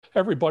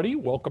Everybody,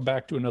 welcome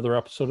back to another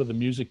episode of the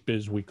Music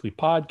Biz Weekly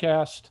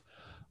Podcast.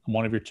 I'm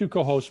one of your two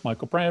co-hosts,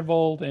 Michael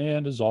Brandvold,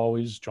 and as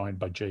always, joined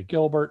by Jay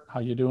Gilbert.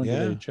 How you doing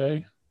today,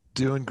 Jay?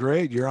 Doing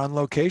great. You're on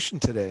location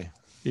today.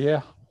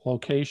 Yeah,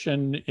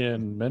 location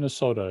in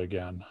Minnesota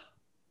again.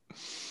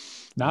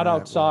 Not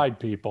outside,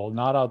 people.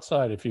 Not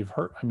outside. If you've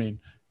heard, I mean,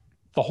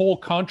 the whole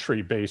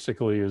country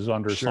basically is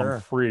under some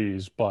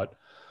freeze, but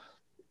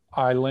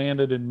I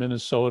landed in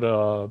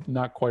Minnesota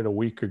not quite a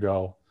week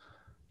ago.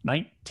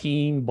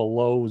 19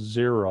 below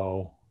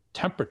zero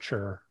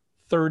temperature,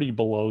 30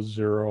 below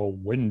zero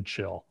wind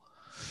chill.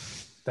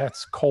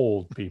 That's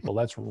cold, people.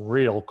 That's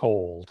real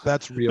cold.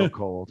 That's real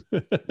cold.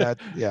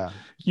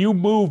 You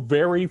move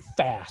very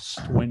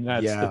fast when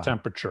that's the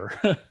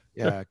temperature.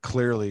 Yeah,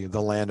 clearly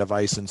the land of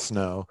ice and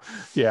snow.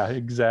 Yeah,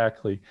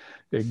 exactly.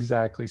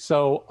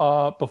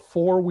 So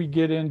before we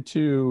get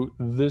into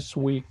this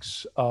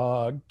week's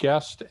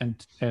guest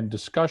and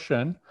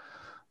discussion,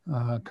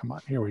 come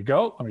on, here we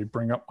go. Let me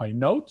bring up my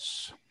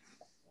notes.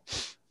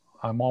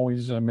 I'm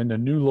in a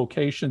new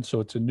location, so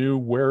it's a new,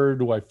 where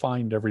do I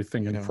find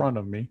everything in front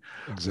of me?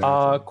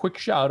 Exactly. Quick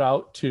shout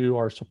out to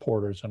our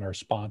supporters and our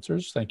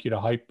sponsors. Thank you to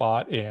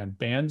Hypebot and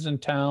Bands in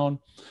Town.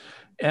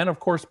 And of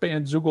course,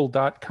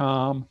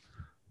 Bandzoogle.com,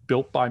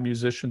 built by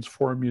musicians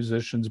for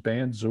musicians.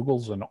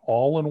 Bandzoogle's an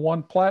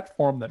all-in-one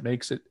platform that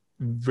makes it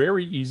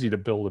very easy to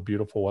build a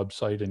beautiful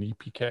website in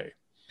EPK.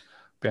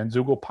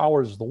 Bandzoogle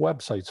powers the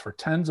websites for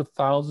tens of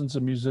thousands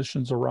of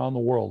musicians around the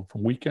world,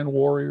 from weekend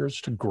warriors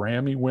to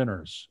Grammy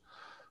winners.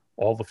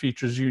 All the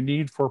features you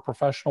need for a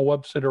professional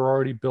website are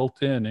already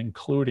built in,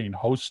 including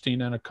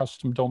hosting and a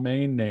custom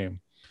domain name.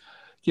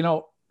 You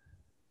know,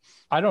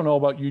 I don't know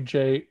about you,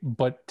 Jay,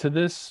 but to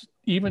this,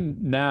 even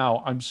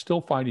now, I'm still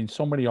finding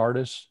so many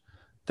artists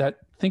that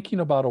thinking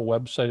about a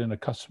website and a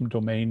custom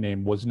domain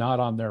name was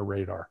not on their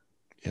radar.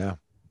 Yeah.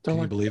 Can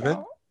you believe it?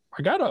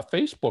 I got a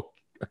Facebook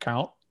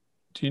account.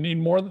 Do you need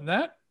more than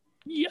that?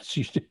 Yes,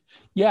 you do.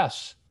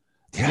 Yes.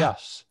 Yeah.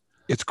 Yes.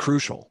 It's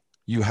crucial.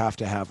 You have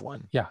to have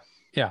one. Yeah.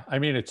 I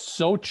mean, it's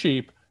so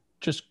cheap.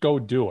 Just go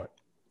do it.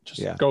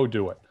 Go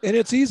do it. And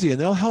it's easy,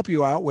 and they'll help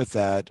you out with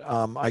that.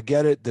 I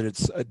get it that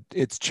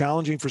it's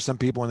challenging for some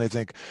people when they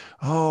think,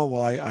 oh,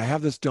 well, I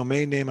have this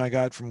domain name I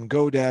got from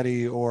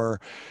GoDaddy,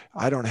 or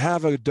I don't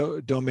have a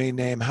domain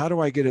name. How do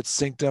I get it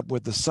synced up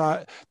with the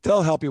site?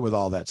 They'll help you with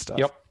all that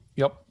stuff.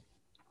 Yep.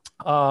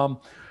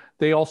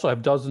 They also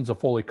have dozens of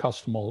fully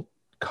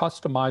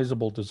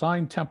customizable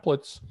design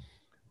templates,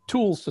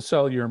 tools to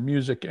sell your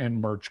music and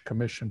merch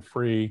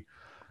commission-free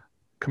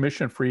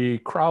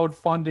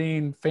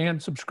crowdfunding, fan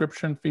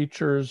subscription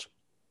features,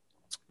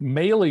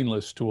 mailing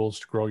list tools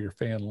to grow your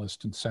fan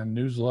list and send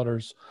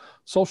newsletters,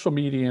 social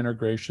media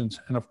integrations,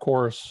 and of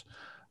course,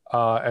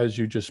 as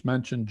you just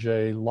mentioned,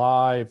 Jay,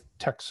 live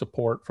tech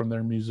support from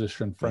their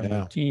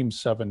musician-friendly team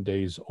 7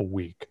 days a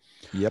week.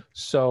 Yep.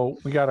 So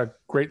we got a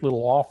great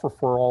little offer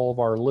for all of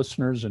our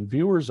listeners and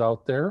viewers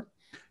out there.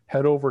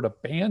 Head over to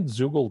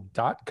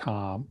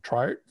bandzoogle.com,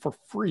 try it for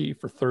free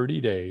for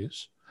 30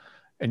 days,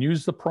 and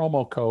use the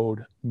promo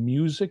code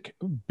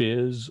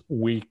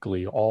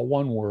MusicBizWeekly, all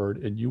one word,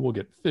 and you will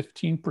get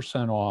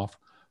 15% off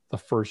the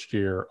first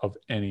year of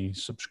any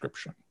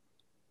subscription.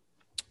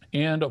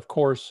 And of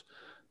course,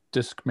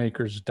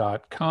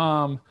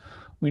 discmakers.com.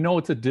 We know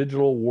it's a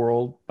digital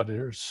world, but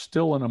there's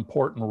still an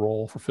important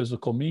role for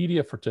physical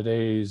media for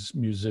today's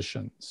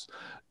musicians.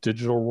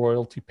 Digital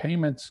royalty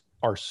payments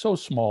are so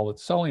small that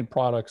selling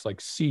products like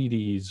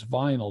CDs,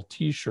 vinyl,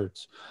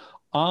 t-shirts,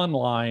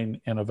 online,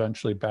 and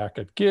eventually back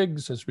at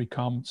gigs has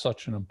become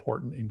such an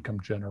important income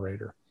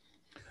generator.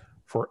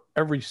 For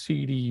every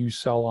CD you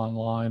sell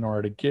online or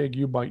at a gig,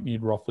 you might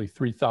need roughly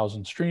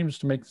 3,000 streams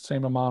to make the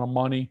same amount of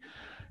money,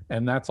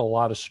 and that's a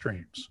lot of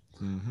streams.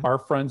 Mm-hmm. Our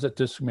friends at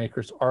Disc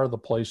Makers are the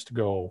place to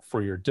go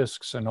for your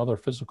discs and other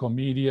physical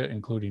media,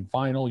 including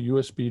vinyl,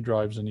 USB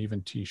drives, and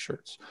even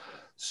t-shirts.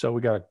 So we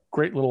got a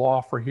great little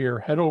offer here.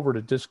 Head over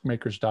to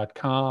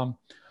discmakers.com.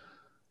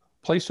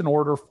 Place an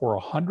order for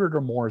 100 or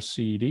more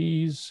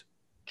CDs.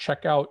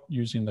 Check out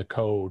using the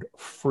code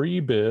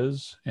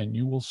FREEBIZ, and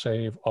you will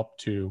save up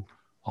to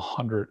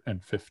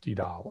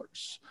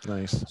 $150.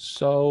 Nice.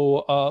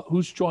 So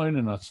who's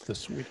joining us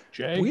this week,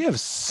 Jay? We have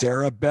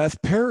Sarah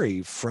Beth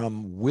Perry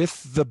from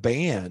With the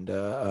Band,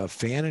 a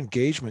fan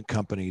engagement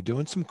company,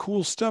 doing some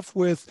cool stuff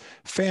with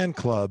fan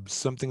clubs,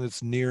 something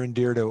that's near and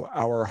dear to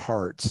our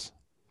hearts.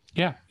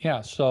 Yeah.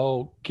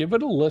 So give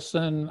it a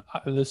listen.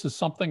 This is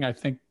something I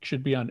think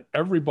should be on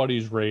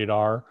everybody's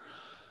radar,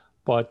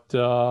 but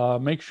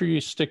make sure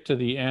you stick to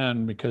the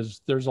end,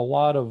 because there's a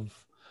lot of,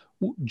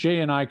 Jay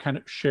and I kind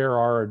of share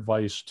our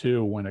advice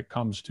too when it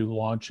comes to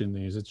launching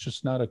these. It's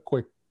just not a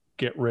quick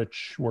get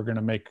rich, we're going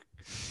to make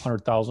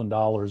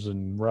 $100,000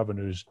 in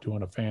revenues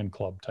doing a fan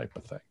club type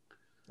of thing.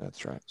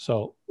 That's right.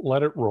 So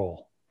let it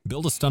roll.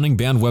 Build a stunning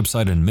band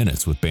website in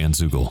minutes with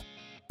Bandzoogle.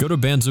 Go to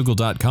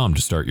bandzoogle.com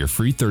to start your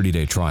free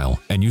 30-day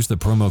trial and use the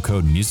promo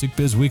code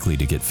MusicBizWeekly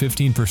to get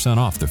 15%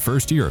 off the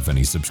first year of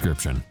any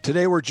subscription.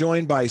 Today, we're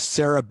joined by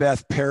Sarah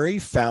Beth Perry,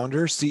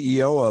 founder,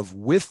 CEO of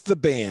With the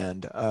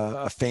Band,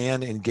 a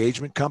fan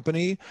engagement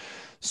company,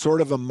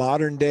 sort of a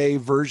modern day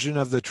version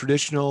of the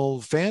traditional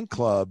fan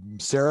club.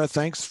 Sarah,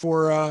 thanks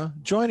for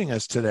joining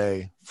us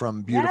today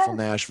from beautiful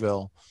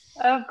Nashville.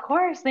 Of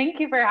course. Thank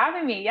you for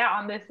having me. Yeah,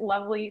 on this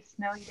lovely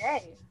snowy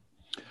day.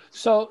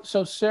 So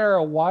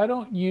Sarah, why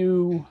don't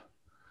you,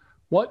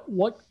 what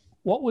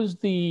was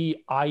the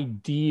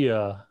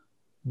idea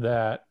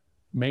that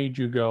made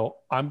you go,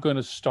 I'm going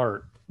to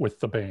start with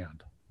the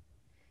band?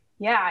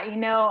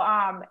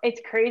 Yeah,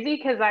 it's crazy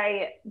because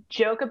I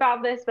joke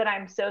about this, but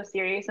I'm so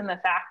serious in the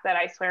fact that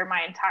I swear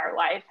my entire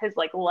life has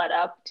led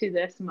up to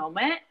this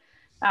moment.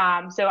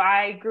 So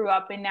I grew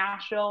up in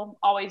Nashville,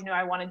 always knew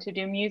I wanted to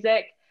do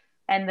music.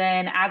 And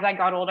then as I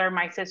got older,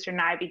 my sister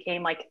and I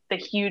became the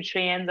huge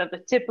fans of the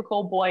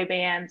typical boy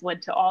bands,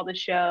 went to all the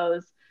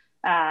shows.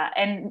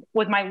 And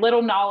with my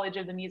little knowledge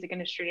of the music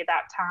industry at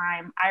that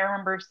time, I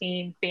remember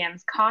seeing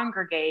fans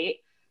congregate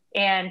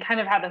and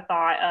kind of had the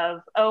thought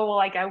of,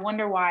 I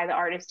wonder why the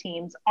artist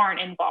teams aren't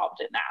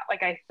involved in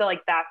that. I feel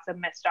like that's a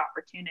missed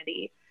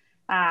opportunity.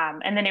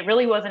 And then it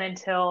really wasn't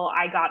until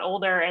I got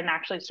older and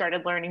actually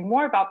started learning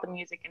more about the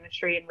music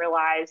industry and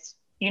realized,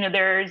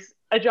 there's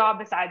a job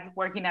besides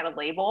working at a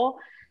label.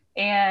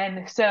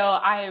 And so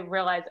I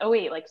realized,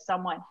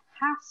 someone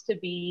has to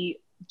be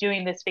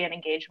doing this fan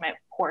engagement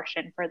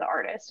portion for the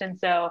artist. And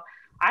so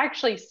I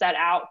actually set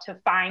out to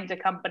find a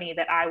company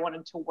that I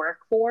wanted to work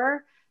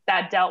for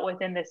that dealt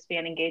within this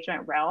fan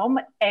engagement realm.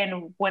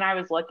 And when I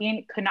was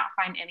looking, could not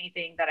find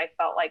anything that I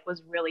felt like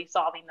was really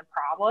solving the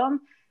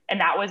problem.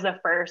 And that was the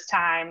first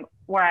time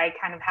where I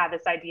kind of had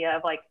this idea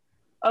of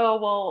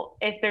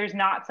if there's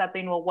not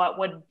something, what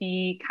would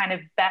the kind of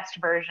best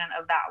version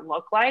of that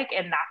look like?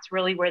 And that's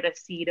really where the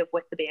seed of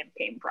With the Band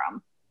came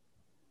from.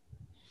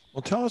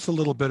 Well, tell us a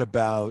little bit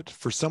about,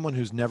 for someone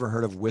who's never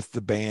heard of With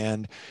the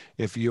Band,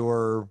 if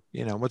you're,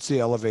 what's the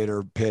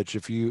elevator pitch?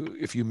 If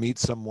you meet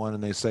someone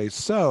and they say,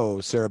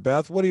 so Sarah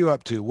Beth, what are you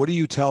up to? What do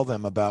you tell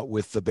them about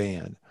With the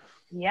Band?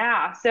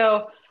 Yeah.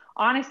 So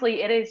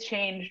honestly, it has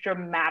changed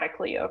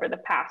dramatically over the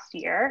past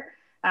year.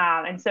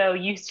 And so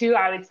used to,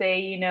 I would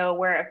say,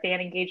 we're a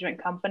fan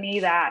engagement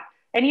company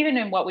and even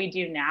in what we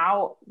do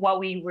now, what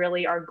we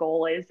really, our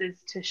goal is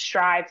to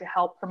strive to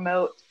help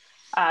promote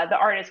the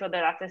artist, whether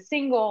that's a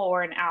single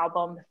or an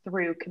album,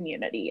 through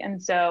community.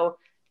 And so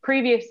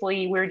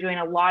previously we were doing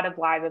a lot of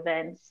live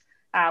events.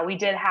 We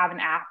did have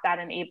an app that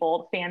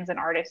enabled fans and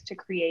artists to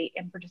create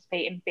and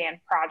participate in fan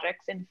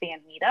projects and fan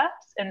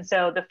meetups. And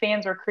so the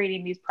fans were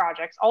creating these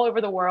projects all over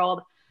the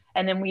world.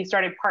 And then we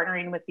started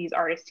partnering with these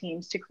artist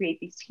teams to create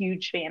these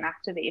huge fan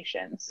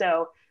activations.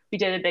 So we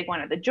did a big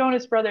one at the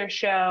Jonas Brothers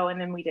show,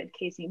 and then we did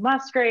Casey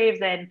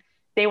Musgraves, and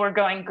they were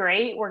going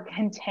great. We're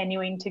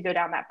continuing to go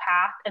down that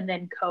path, and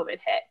then COVID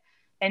hit.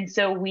 And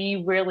so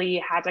we really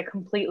had to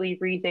completely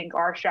rethink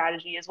our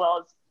strategy, as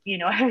well as,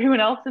 everyone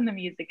else in the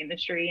music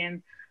industry.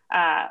 And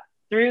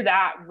through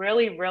that,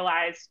 really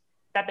realized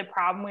that the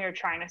problem we were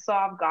trying to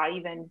solve got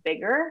even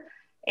bigger,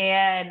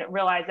 and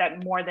realized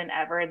that more than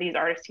ever, these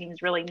artist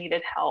teams really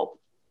needed help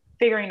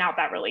figuring out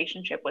that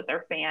relationship with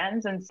their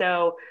fans. And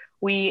so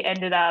we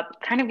ended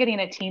up kind of getting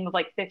a team of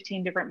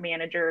 15 different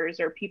managers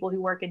or people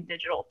who work in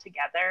digital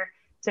together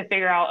to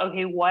figure out,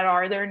 okay, what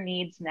are their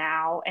needs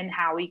now and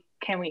how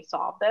can we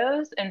solve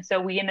those? And so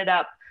we ended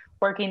up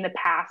working the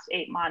past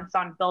 8 months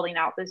on building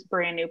out this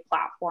brand new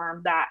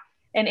platform that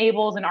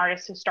enables an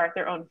artist to start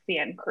their own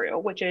fan crew,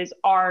 which is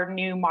our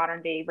new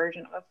modern day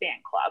version of a fan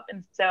club.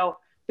 And so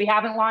we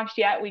haven't launched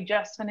yet. We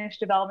just finished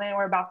development.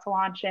 We're about to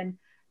launch in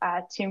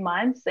 2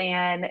 months.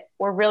 And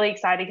we're really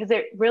excited because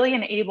it really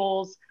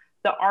enables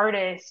the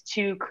artists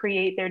to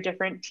create their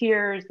different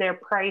tiers, their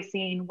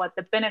pricing, what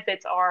the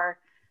benefits are.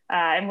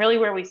 And really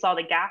where we saw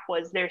the gap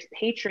was there's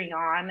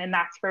Patreon, and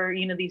that's for,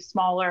 these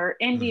smaller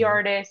indie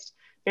artists.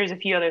 There's a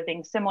few other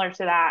things similar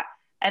to that.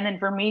 And then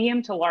for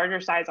medium to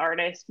larger size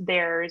artists,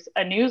 there's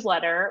a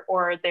newsletter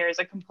or there's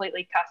a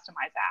completely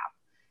customized app.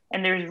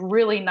 And there's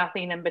really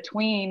nothing in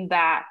between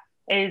that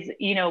is,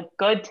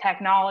 good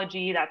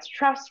technology that's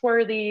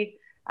trustworthy,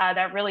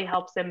 that really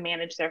helps them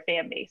manage their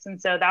fan base.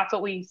 And so that's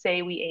what we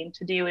say we aim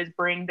to do, is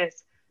bring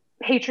this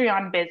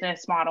Patreon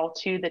business model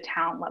to the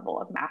talent level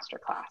of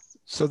Masterclass.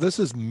 So this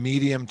is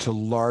medium to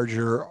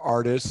larger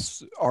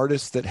artists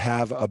that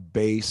have a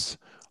base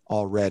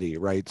already,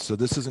 right? So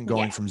this isn't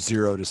going from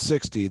 0 to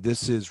 60.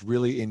 This is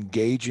really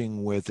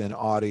engaging with an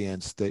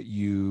audience that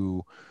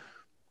you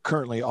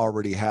currently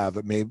already have,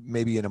 but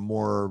maybe in a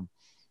more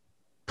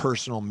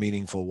personal,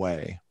 meaningful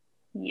way.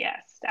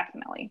 Yes,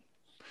 definitely.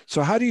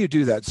 So how do you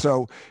do that?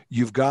 So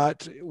you've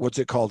got, what's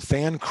it called?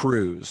 Fan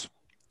crews,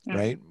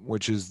 right?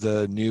 Which is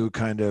the new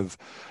kind of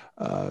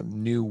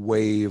new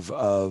wave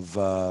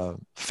of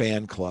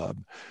fan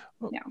club.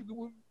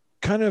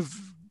 Kind of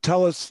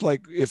tell us,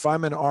 if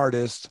I'm an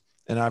artist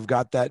and I've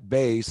got that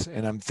base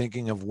and I'm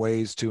thinking of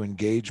ways to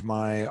engage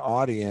my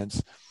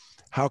audience,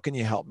 how can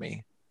you help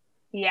me?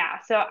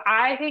 Yeah. So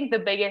I think the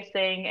biggest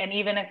thing, and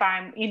even if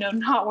I'm,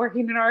 not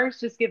working in arts,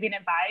 just giving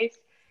advice,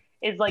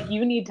 is like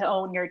you need to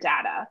own your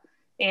data.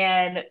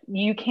 And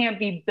you can't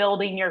be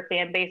building your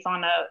fan base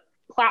on a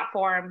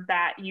platform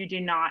that you do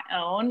not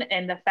own.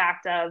 And the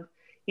fact of,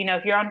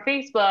 if you're on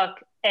Facebook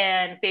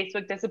and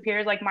Facebook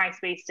disappears like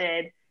MySpace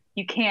did,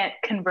 you can't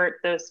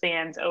convert those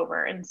fans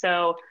over. And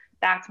so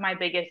that's my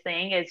biggest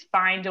thing, is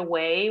find a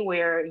way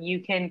where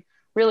you can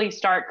really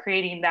start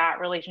creating that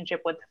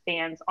relationship with the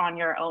fans on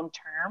your own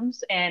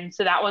terms. And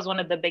so that was one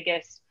of the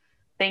biggest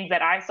things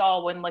that I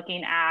saw when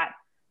looking at,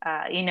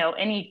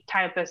 any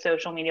type of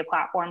social media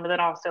platform, but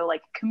then also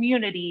like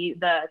community,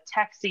 the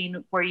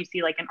texting where you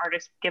see like an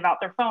artist give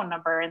out their phone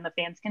number and the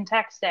fans can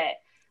text it.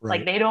 Right.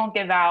 Like they don't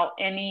give out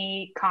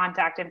any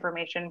contact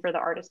information for the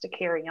artist to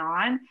carry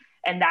on.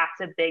 And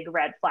that's a big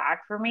red flag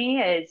for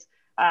me is,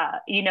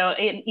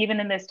 even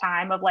in this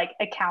time of like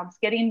accounts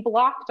getting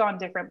blocked on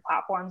different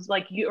platforms,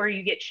 like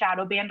you get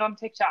shadow banned on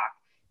TikTok,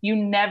 you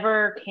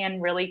never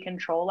can really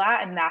control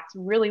that. And that's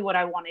really what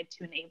I wanted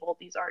to enable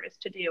these artists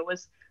to do,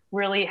 was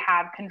really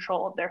have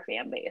control of their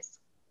fan base.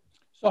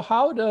 So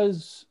how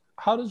does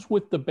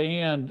With the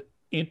Band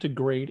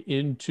integrate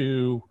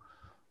into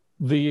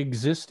the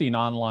existing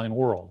online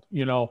world?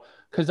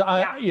 Because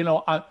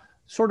I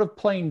sort of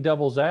playing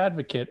devil's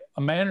advocate,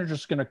 a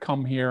manager's going to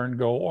come here and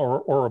go,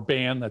 or a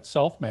band that's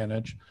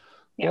self-managed.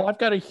 Yeah. Well, I've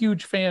got a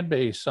huge fan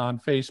base on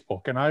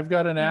Facebook, and I've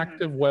got an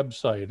active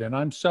website, and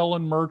I'm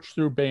selling merch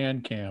through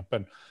Bandcamp,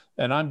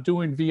 and I'm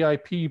doing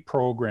VIP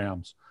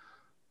programs.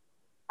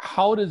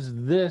 How does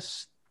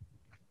this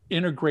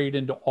integrate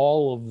into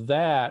all of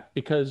that?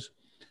 Because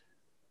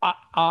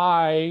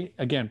I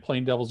again,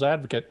 playing devil's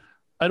advocate,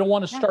 I don't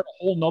want to start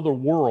a whole nother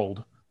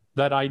world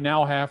that I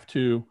now have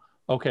to,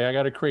 okay, I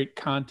got to create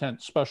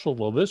content special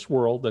to this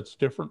world that's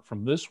different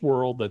from this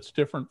world, that's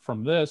different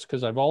from this,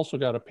 because I've also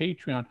got a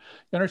Patreon.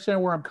 You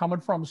understand where I'm coming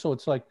from? So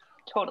it's like,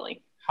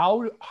 totally.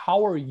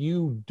 How are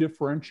you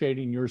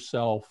differentiating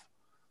yourself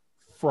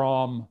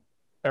from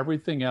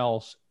everything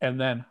else? And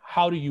then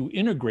how do you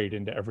integrate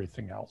into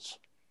everything else?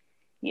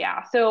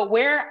 Yeah. So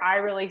where I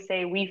really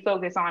say we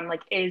focus on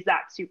like, is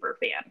that super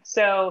fan.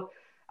 So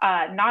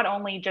not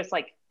only just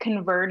like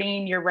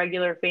converting your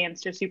regular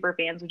fans to super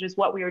fans, which is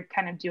what we were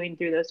kind of doing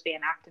through those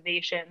fan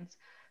activations,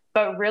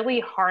 but really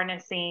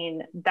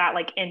harnessing that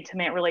like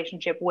intimate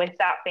relationship with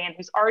that fan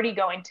who's already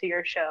going to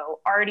your show,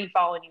 already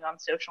following you on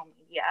social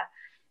media.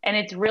 And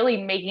it's really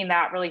making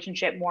that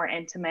relationship more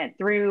intimate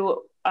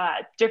through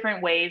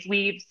different ways.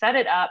 We've set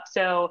it up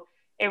so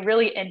it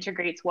really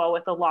integrates well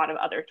with a lot of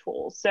other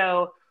tools.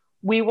 So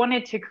we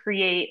wanted to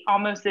create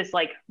almost this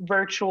like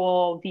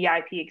virtual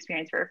VIP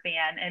experience for a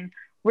fan. And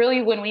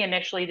really when we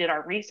initially did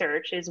our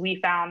research is we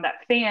found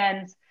that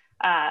fans,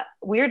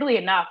 weirdly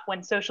enough,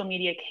 when social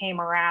media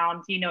came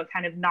around, it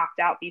kind of knocked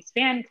out these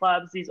fan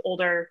clubs, these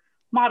older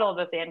model of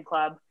a fan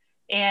club.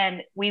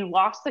 And we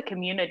lost the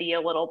community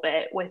a little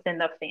bit within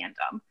the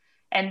fandom.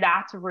 And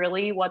that's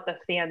really what the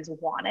fans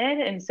wanted.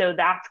 And so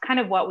that's kind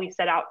of what we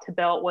set out to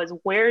build, was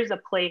where's a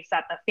place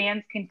that the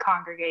fans can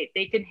congregate,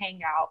 they can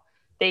hang out,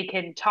 they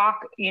can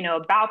talk,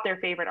 about their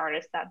favorite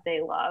artist that they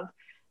love.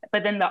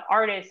 But then the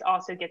artist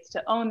also gets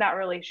to own that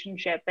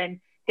relationship and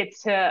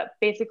gets to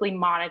basically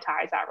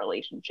monetize that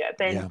relationship.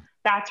 And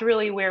that's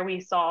really where we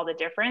saw the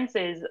difference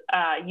is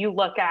you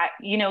look at,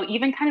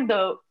 even kind of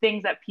the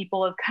things that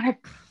people have kind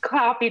of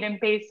copied and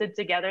pasted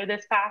together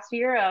this past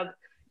year of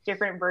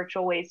different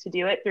virtual ways to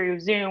do it through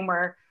Zoom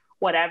or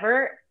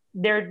whatever.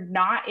 They're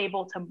not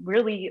able to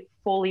really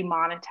fully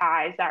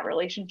monetize that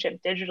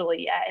relationship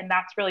digitally yet. And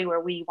that's really where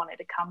we wanted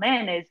to come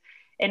in, is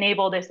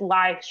enable this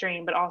live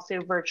stream, but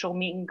also virtual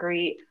meet and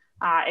greet,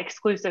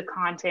 exclusive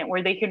content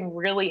where they can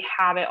really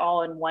have it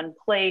all in one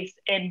place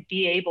and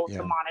be able to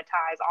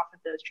monetize off of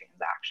those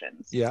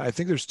transactions. Yeah, I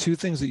think there's two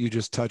things that you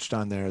just touched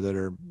on there that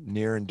are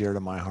near and dear to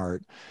my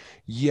heart.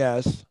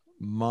 Yes,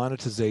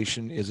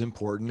 monetization is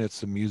important.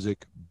 It's the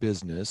music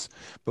business.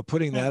 But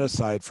putting that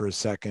aside for a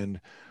second,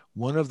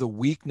 one of the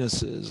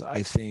weaknesses,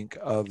 I think,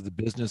 of the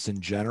business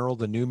in general,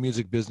 the new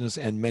music business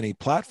and many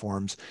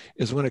platforms,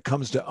 is when it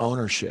comes to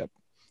ownership.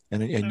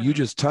 And you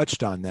just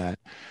touched on that.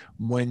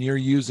 When you're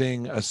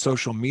using a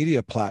social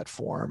media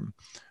platform,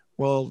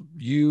 well,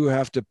 you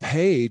have to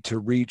pay to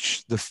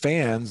reach the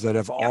fans that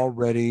have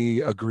already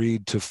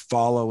agreed to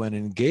follow and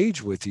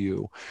engage with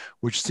you,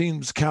 which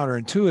seems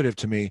counterintuitive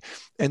to me.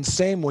 And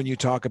same when you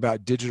talk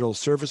about digital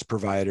service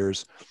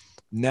providers.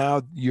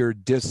 Now you're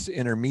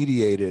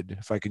disintermediated,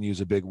 if I can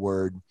use a big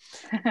word.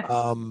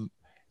 And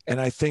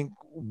I think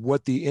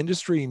what the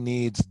industry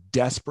needs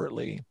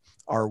desperately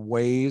are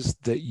ways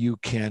that you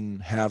can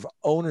have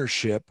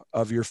ownership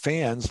of your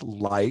fans,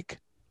 like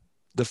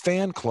the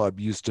fan club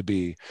used to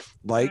be,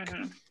 like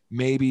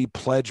maybe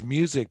Pledge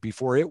Music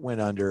before it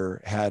went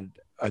under had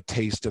a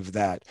taste of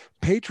that.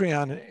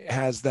 Patreon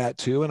has that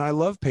too. And I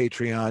love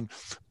Patreon,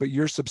 but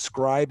you're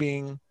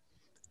subscribing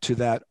to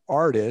that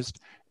artist,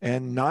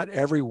 and not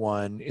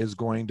everyone is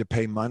going to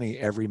pay money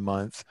every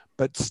month,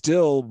 but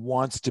still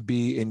wants to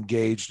be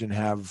engaged and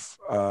have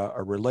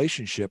a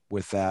relationship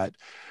with that.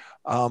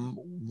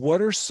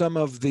 What are some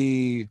of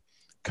the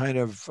kind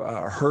of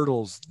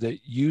hurdles that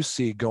you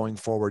see going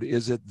forward?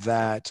 Is it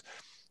that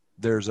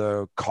there's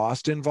a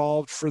cost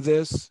involved for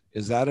this?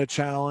 Is that a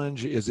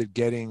challenge? Is it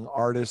getting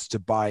artists to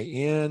buy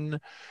in?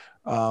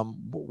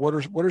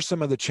 What are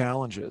some of the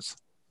challenges?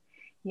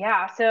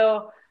 Yeah,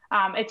 so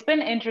it's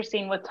been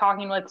interesting with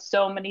talking with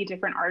so many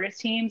different artist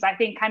teams. I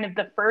think kind of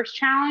the first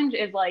challenge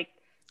is like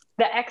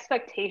the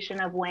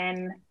expectation of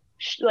when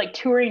like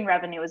touring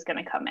revenue is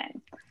going to come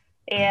in.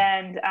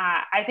 And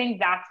I think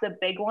that's the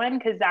big one,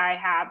 because I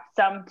have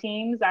some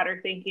teams that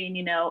are thinking,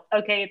 you know,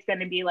 okay, it's going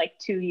to be like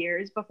 2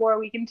 years before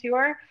we can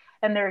tour.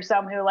 And there are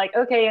some who are like,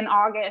 okay, in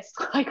August,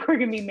 like we're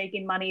going to be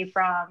making money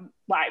from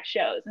live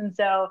shows. And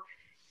so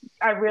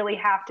I really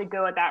have to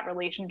go at that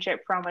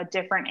relationship from a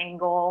different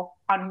angle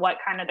on what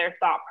kind of their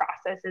thought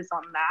process is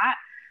on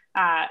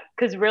that.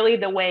 Because really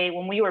the way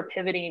when we were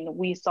pivoting,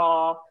 we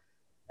saw,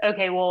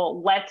 okay,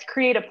 well, let's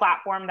create a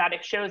platform that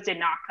if shows did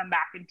not come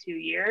back in 2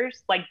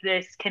 years, like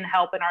this can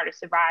help an artist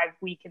survive.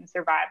 We can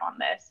survive on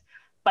this.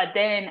 But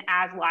then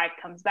as live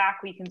comes back,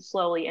 we can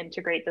slowly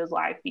integrate those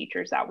live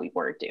features that we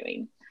were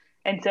doing.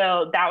 And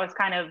so that was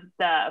kind of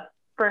the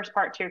first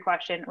part to your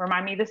question.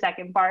 Remind me the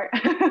second part.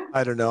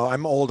 I don't know.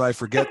 I'm old. I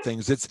forget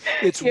things. It's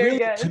really,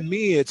 to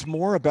me, it's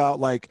more about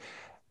like,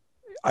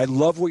 I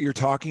love what you're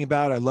talking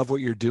about. I love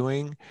what you're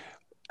doing.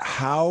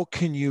 How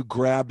can you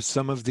grab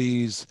some of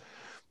these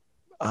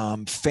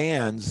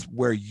fans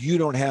where you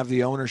don't have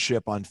the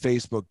ownership on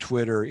Facebook,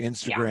 Twitter,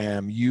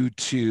 Instagram,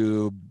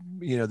 YouTube,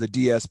 you know, the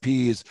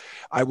DSPs?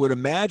 I would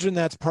imagine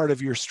that's part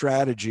of your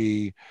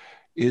strategy,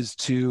 is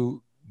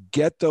to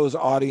get those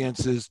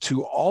audiences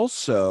to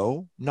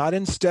also, not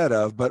instead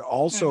of, but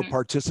also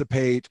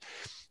participate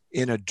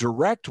in a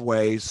direct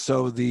way,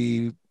 so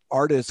the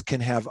artists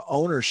can have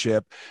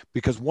ownership.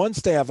 Because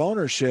once they have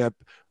ownership,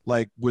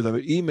 like with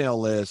an email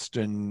list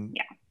and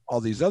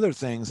all these other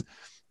things,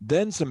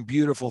 then some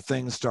beautiful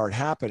things start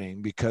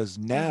happening, because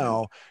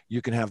now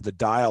you can have the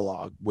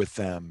dialogue with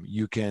them.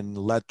 You can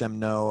let them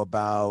know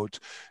about,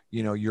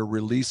 you know, your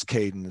release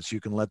cadence. You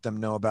can let them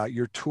know about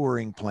your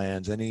touring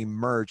plans, any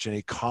merch,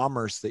 any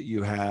commerce that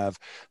you have.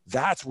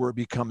 That's where it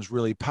becomes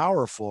really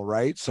powerful,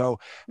 right? So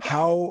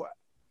how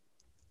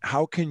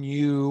can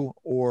you,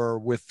 or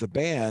with the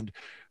band,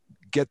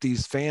 get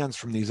these fans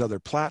from these other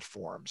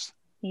platforms?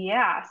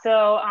 Yeah,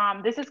 so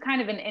this is kind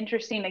of an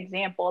interesting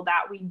example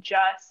that we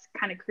just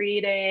kind of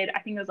created. I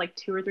think it was like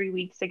 2 or 3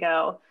 weeks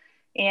ago.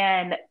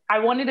 And I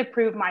wanted to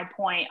prove my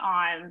point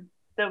on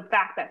the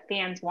fact that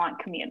fans want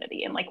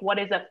community, and like, what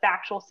is a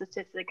factual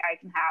statistic I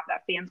can have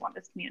that fans want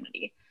this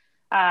community.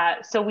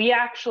 So we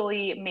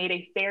actually made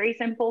a very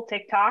simple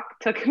TikTok,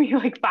 took me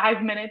like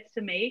 5 minutes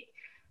to make.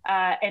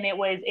 And it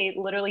was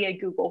literally a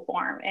Google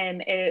form,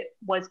 and it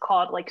was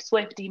called like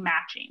Swiftie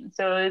matching.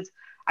 So it was,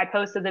 I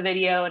posted the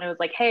video and it was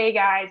like, hey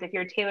guys, if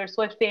you're a Taylor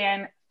Swift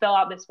fan, fill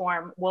out this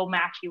form. We'll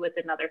match you with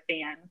another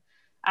fan.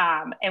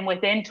 And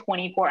within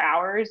 24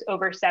 hours,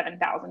 over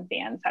 7,000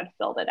 fans had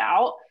filled it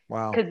out.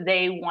 Wow. Because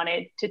they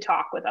wanted to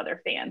talk with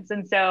other fans.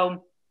 And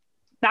so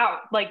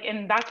that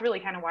and that's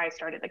really kind of why I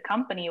started the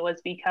company, was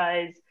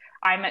because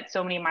I met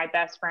so many of my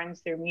best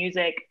friends through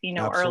music, you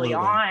know, Absolutely. early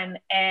on.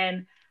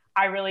 And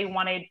I really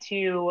wanted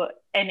to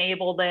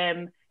enable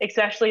them,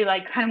 especially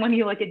like kind of when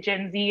you look at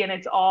Gen Z and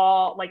it's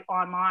all like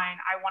online.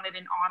 I wanted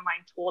an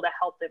online tool to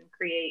help them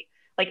create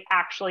like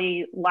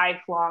actually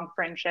lifelong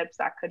friendships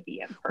that could be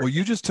in person. Well,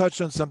 you just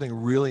touched on something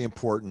really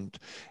important,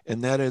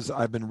 and that is,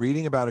 I've been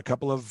reading about a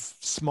couple of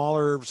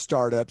smaller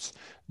startups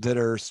that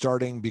are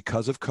starting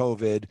because of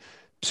COVID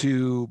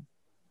to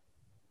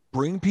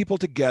bring people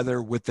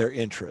together with their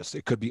interests.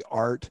 It could be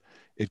art,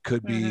 it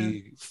could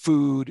be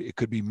food, it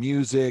could be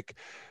music.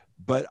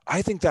 But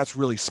I think that's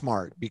really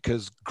smart,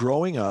 because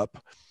growing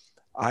up,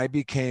 I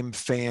became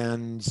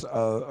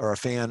a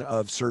fan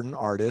of certain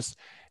artists.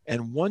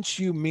 And once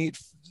you meet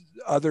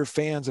other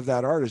fans of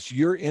that artist,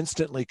 you're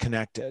instantly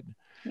connected.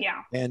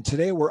 Yeah. And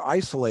today we're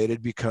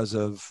isolated because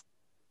of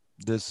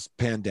this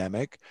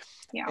pandemic.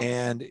 Yeah.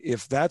 And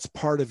if that's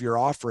part of your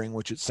offering,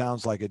 which it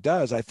sounds like it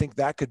does, I think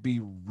that could be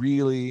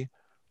really,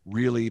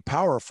 really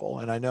powerful.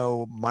 And I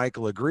know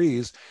Michael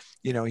agrees.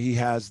 You know, he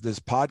has this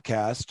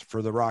podcast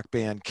for the rock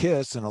band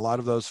Kiss, and a lot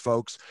of those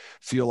folks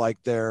feel like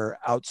they're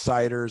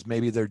outsiders.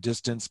 Maybe they're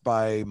distanced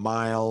by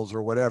miles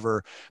or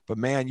whatever. But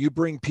man, you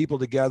bring people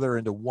together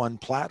into one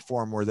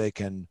platform where they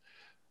can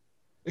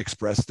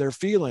express their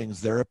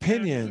feelings, their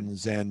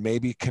opinions, and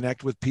maybe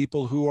connect with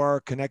people who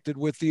are connected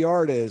with the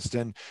artist,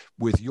 and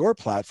with your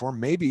platform,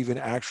 maybe even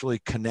actually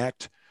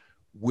connect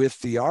with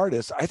the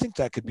artist. I think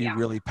that could be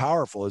really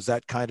powerful. Is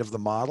that kind of the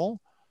model?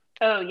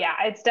 Oh yeah,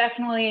 it's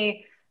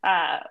definitely,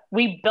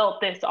 we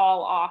built this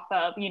all off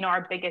of, you know,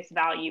 our biggest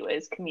value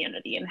is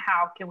community, and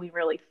how can we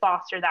really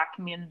foster that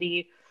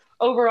community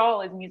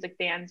overall as music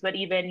fans, but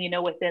even, you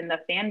know, within the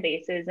fan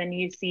bases. And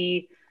you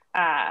see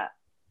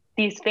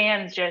these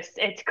fans just,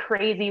 it's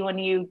crazy when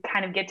you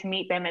kind of get to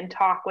meet them and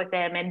talk with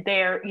them, and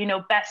their, you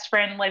know, best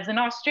friend lives in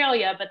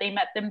Australia, but they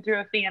met them through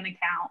a fan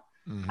account.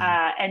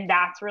 And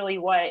that's really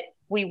what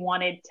we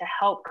wanted to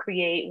help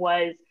create,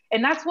 was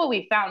And that's what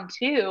we found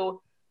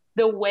too.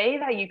 The way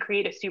that you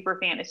create a super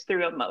fan is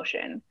through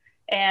emotion.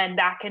 And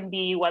that can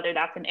be whether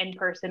that's an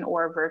in-person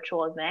or a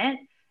virtual event.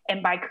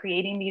 And by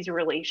creating these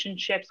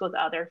relationships with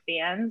other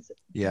fans,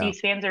 these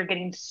fans are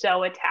getting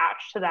so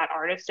attached to that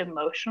artist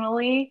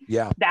emotionally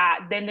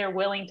that then they're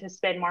willing to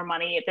spend more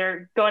money.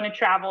 They're going to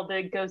travel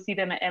to go see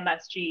them at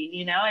MSG,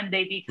 you know, and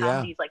they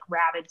become these like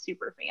rabid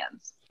super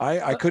fans.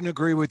 I couldn't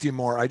agree with you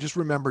more. I just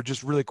remember,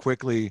 just really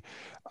quickly,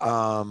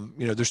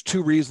 you know, there's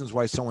two reasons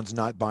why someone's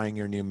not buying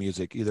your new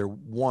music. Either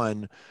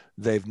one,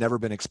 they've never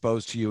been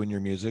exposed to you and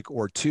your music,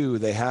 or two,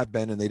 they have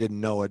been and they didn't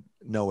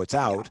know it's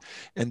out.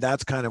 And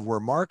that's kind of where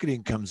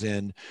marketing comes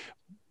in.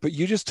 But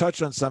you just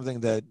touched on something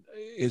that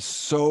is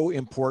so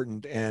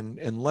important. And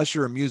unless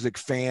you're a music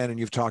fan and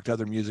you've talked to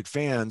other music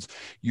fans,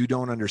 you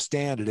don't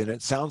understand it. And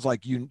it sounds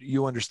like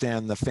you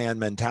understand the fan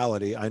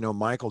mentality. I know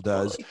Michael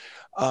does.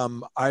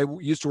 I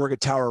used to work at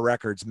Tower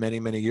Records many,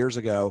 many years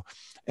ago.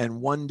 And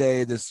one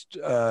day this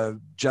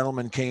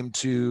gentleman came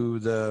to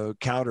the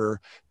counter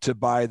to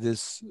buy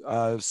this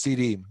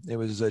CD. It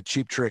was a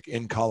Cheap Trick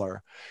in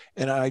color.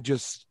 And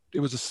it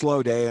was a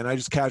slow day, and I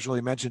just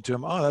casually mentioned to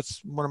him, oh, that's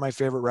one of my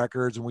favorite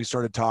records. And we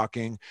started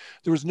talking.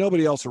 There was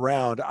nobody else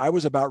around. I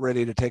was about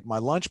ready to take my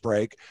lunch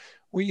break.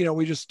 We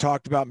just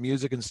talked about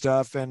music and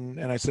stuff.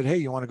 And I said, hey,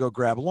 you want to go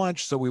grab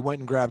lunch? So we went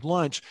and grabbed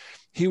lunch.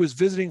 He was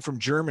visiting from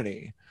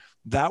Germany.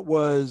 That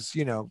was,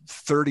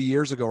 30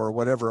 years ago or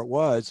whatever it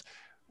was.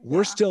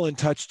 We're still in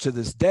touch to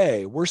this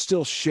day. We're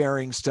still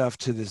sharing stuff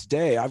to this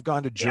day. I've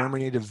gone to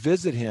Germany to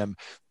visit him.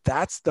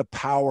 That's the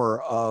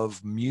power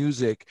of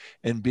music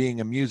and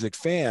being a music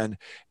fan.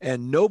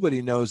 And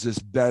nobody knows this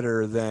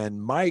better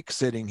than Mike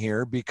sitting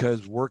here,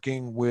 because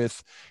working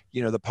with,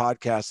 the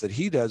podcast that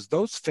he does,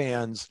 those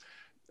fans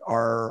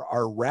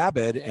are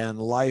rabid and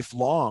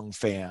lifelong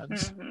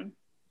fans. Mm-hmm.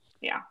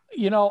 Yeah.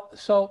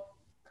 So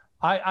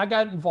I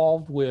got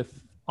involved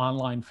with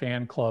online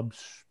fan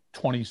clubs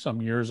 20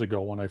 some years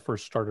ago when I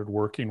first started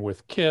working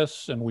with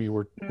KISS, and we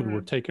were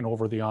taking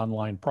over the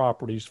online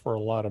properties for a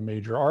lot of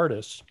major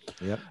artists.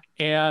 Yep.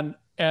 And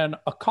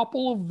a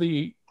couple of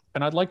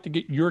and I'd like to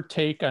get your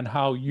take on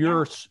how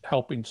you're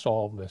helping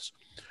solve this.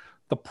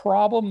 The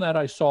problem that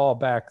I saw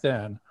back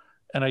then,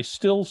 and I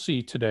still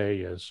see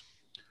today, is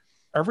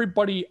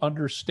everybody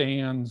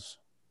understands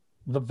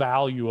the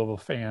value of a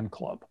fan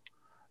club,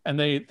 and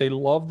they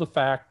love the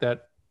fact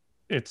that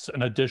it's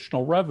an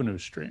additional revenue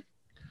stream.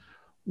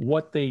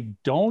 What they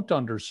don't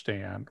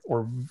understand,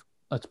 or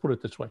let's put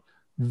it this way,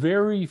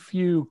 very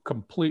few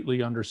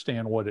completely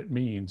understand what it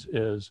means,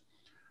 is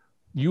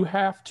you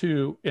have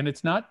to, and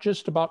it's not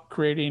just about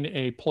creating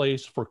a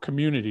place for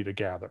community to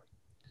gather,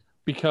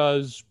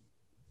 because,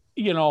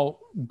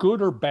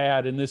 good or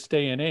bad in this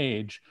day and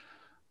age,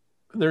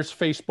 there's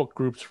Facebook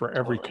groups for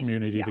every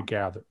community to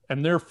gather,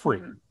 and they're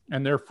free.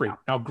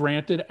 Now,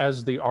 granted,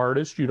 as the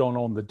artist, you don't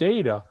own the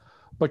data,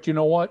 but you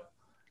know what?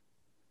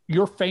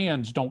 Your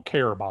fans don't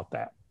care about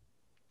that.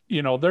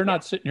 They're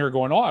not sitting here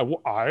going,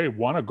 oh, I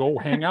want to go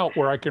hang out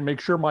where I can make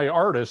sure my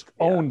artist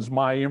owns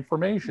my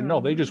information. No,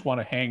 they just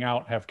want to hang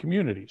out and have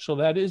community. So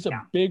that is a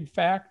big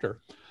factor.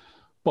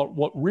 But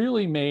what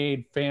really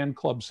made fan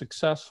clubs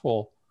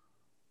successful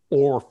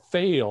or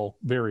fail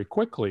very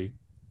quickly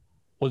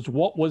was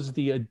what was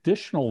the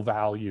additional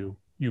value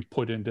you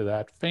put into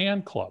that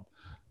fan club.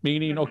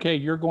 Meaning, okay,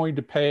 you're going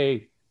to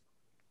pay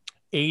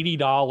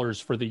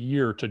 $80 for the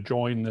year to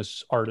join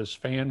this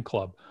artist fan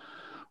club.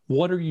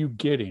 What are you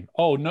getting?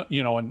 Oh, no,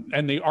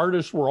 and the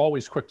artists were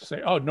always quick to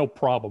say, oh, no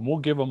problem. We'll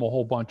give them a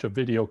whole bunch of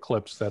video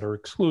clips that are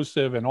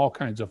exclusive and all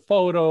kinds of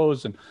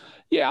photos. And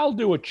I'll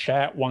do a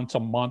chat once a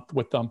month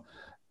with them.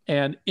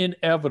 And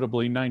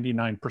inevitably,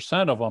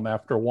 99% of them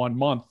after 1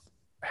 month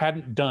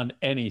hadn't done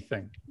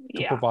anything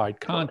to provide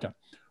content,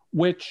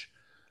 which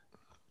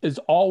has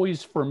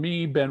always, for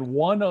me, been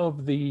one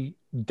of the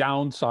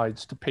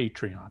downsides to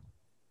Patreon.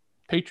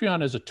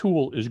 Patreon as a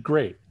tool is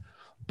great,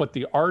 but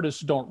the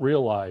artists don't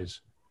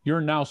realize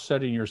you're now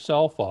setting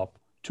yourself up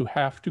to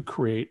have to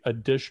create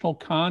additional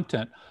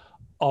content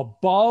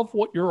above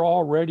what you're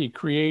already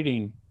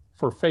creating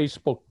for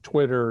Facebook,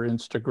 Twitter,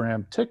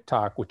 Instagram,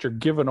 TikTok, which are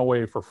given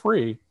away for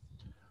free.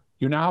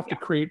 You now have to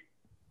create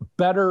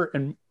better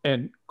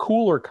and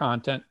cooler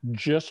content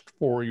just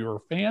for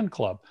your fan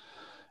club.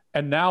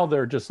 And now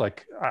they're just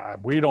like,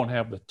 we don't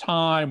have the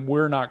time.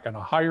 We're not going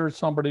to hire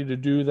somebody to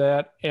do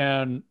that.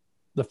 And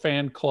the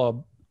fan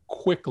club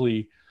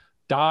quickly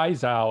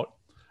dies out.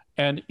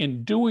 And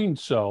in doing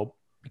so,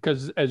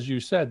 because as you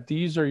said,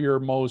 these are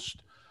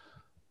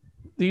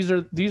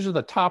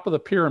the top of the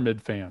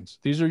pyramid fans.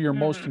 These are your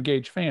most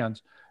engaged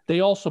fans.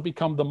 They also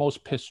become the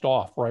most pissed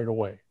off right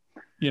away.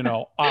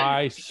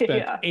 I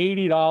spent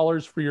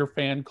 $80 for your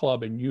fan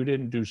club and you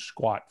didn't do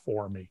squat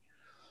for me.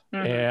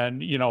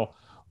 And,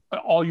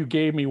 all you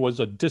gave me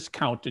was a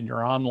discount in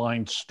your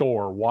online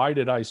store. Why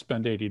did I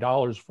spend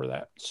 $80 for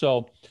that?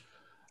 So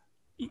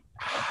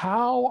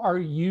how are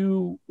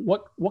you,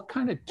 what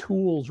kind of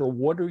tools or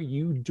what are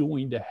you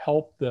doing to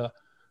help the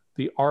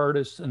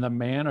artists and the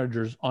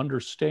managers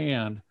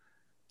understand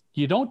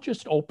you don't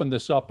just open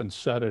this up and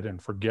set it and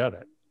forget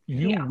it.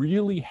 You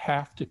really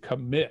have to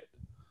commit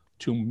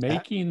to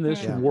making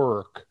this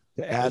work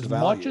to add as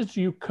value. much as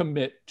you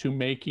commit to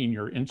making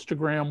your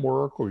Instagram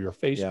work or your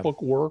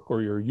Facebook work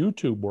or your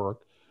YouTube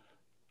work.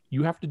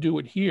 You have to do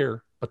it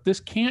here, but this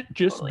can't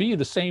just be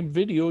the same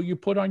video you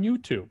put on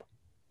YouTube.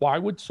 Why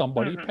would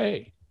somebody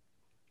pay?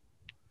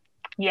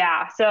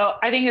 Yeah, so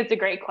I think it's a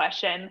great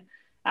question.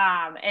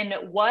 And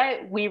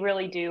what we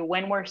really do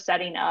when we're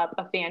setting up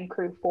a fan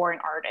crew for an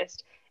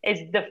artist is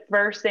the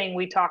first thing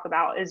we talk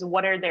about is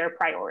what are their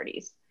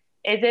priorities?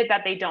 Is it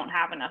that they don't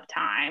have enough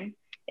time?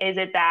 Is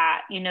it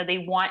that, you know, they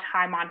want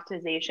high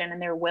monetization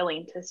and they're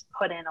willing to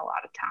put in a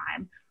lot of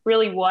time?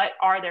 Really, what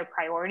are their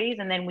priorities?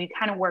 And then we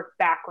kind of work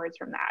backwards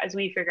from that as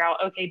we figure out,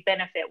 okay,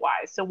 benefit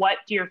wise. So what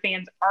do your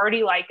fans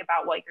already like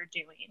about what you're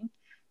doing?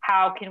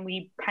 How can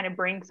we kind of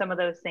bring some of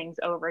those things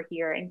over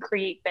here and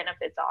create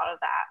benefits out of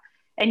that?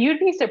 And you'd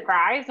be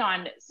surprised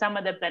on some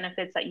of the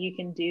benefits that you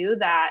can do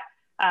that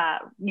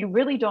you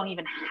really don't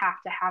even have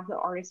to have the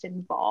artist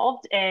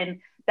involved.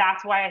 And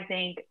that's why I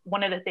think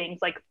one of the things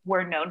like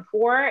we're known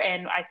for,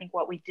 and I think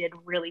what we did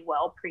really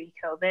well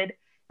pre-COVID,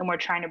 and we're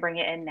trying to bring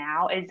it in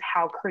now, is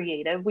how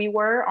creative we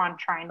were on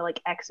trying to like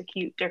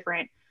execute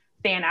different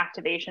fan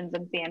activations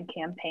and fan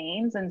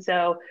campaigns. And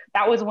so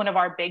that was one of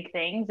our big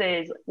things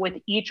is with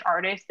each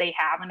artist, they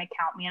have an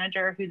account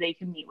manager who they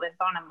can meet with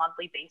on a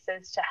monthly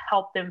basis to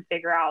help them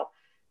figure out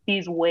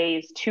these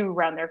ways to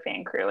run their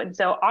fan crew. And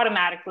so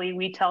automatically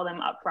we tell them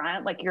up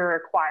front, like you're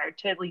required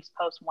to at least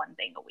post one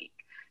thing a week.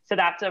 So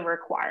that's a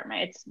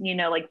requirement. It's, you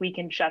know, like we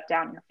can shut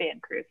down your fan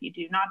crew if you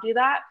do not do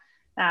that.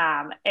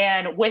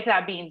 And with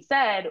that being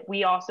said,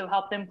 we also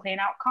help them plan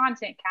out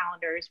content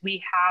calendars.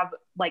 We have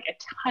like a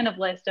ton of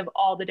list of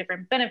all the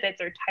different benefits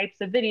or types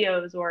of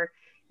videos or,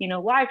 you know,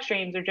 live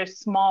streams or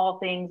just small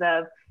things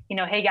of, you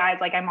know, hey guys,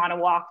 like I'm on a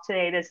walk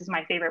today. This is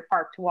my favorite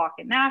park to walk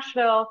in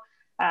Nashville.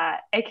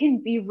 It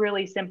can be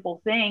really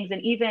simple things.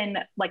 And even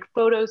like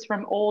photos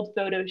from old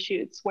photo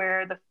shoots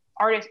where the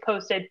artist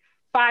posted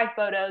 5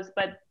 photos,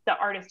 but the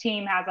artist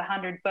team has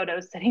 100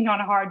 photos sitting on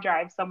a hard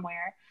drive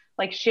somewhere,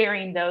 like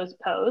sharing those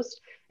posts.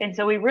 And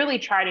so we really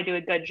try to do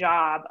a good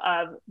job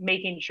of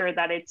making sure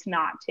that it's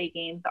not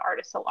taking the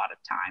artist a lot of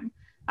time.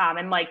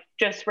 And like,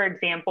 just for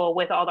example,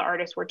 with all the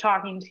artists we're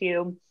talking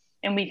to,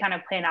 and we kind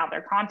of plan out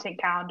their content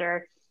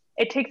calendar,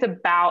 it takes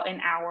about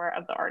an hour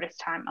of the artist's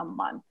time a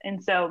month.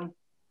 And so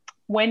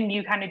when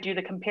you kind of do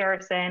the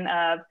comparison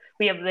of,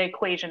 we have the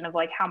equation of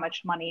like how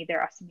much money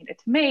they're estimated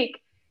to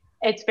make,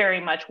 it's very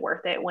much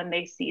worth it when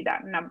they see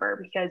that number,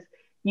 because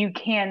you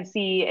can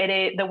see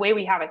it, the way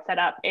we have it set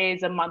up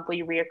is a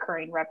monthly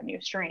reoccurring revenue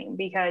stream,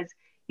 because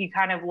you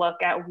kind of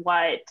look at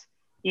what,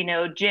 you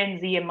know, Gen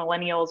Z and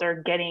millennials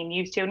are getting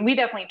used to. And we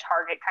definitely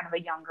target kind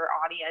of a younger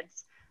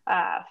audience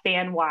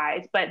fan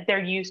wise, but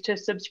they're used to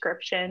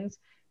subscriptions.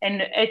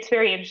 And it's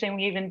very interesting.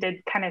 We even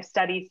did kind of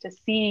studies to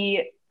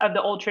see of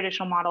the old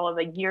traditional model of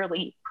a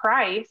yearly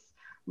price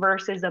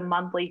versus a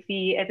monthly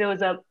fee. If it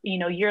was a, you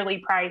know, yearly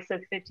price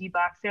of $50,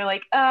 they're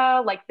like,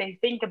 oh, like they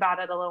think about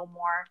it a little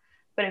more.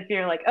 But if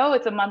you're like, oh,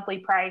 it's a monthly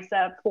price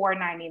of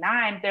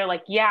 $4.99, they're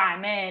like, yeah,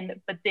 I'm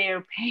in, but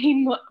they're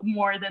paying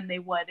more than they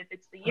would if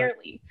it's the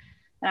yearly.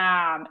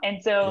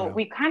 And so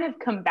we kind of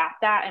combat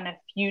that in a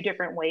few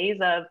different ways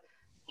of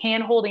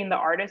hand-holding the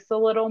artists a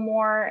little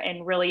more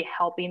and really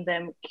helping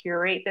them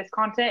curate this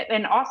content.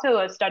 And also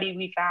a study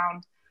we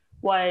found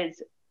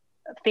was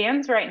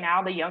fans right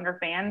now, the younger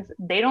fans,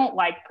 they don't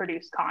like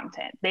produced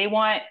content. They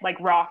want like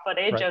raw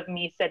footage of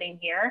me sitting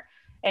here.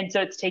 And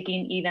so it's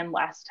taking even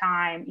less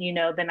time, you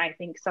know, than I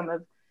think some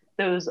of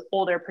those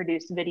older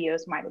produced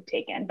videos might have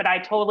taken. But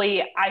I feel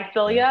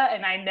you.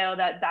 And I know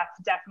that that's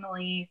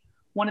definitely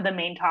one of the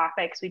main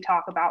topics we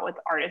talk about with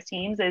artist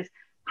teams is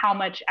how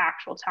much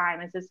actual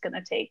time is this going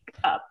to take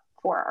up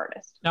for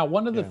artists. Now,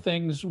 one of the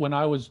things when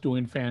I was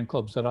doing fan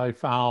clubs that I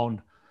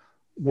found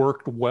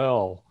worked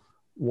well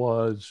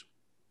was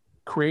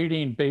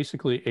creating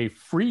basically a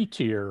free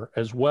tier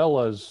as well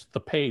as the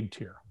paid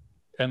tier.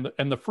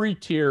 And the free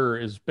tier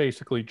is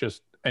basically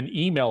just an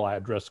email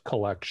address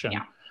collection.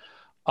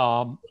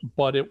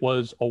 But it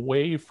was a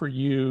way for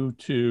you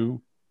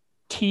to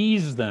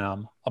tease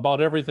them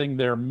about everything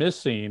they're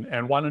missing.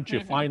 And why don't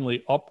you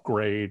finally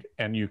upgrade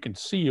and you can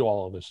see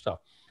all of this stuff.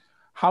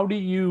 How do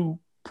you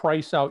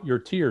price out your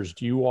tiers?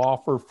 Do you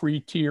offer free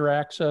tier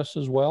access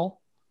as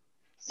well?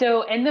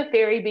 So in the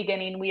very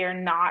beginning, we are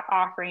not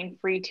offering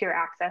free tier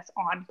access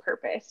on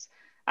purpose.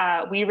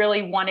 We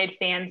really wanted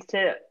fans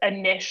to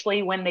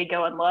initially, when they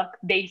go and look,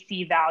 they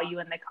see value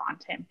in the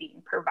content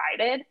being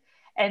provided.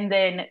 And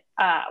then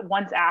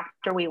once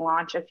after we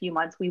launch a few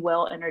months, we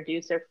will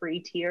introduce a free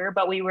tier,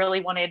 but we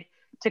really wanted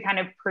to kind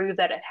of prove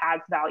that it has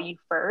value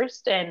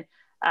first. And,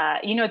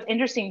 you know, it's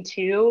interesting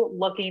too,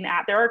 looking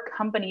at, there are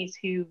companies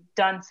who've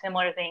done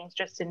similar things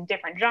just in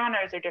different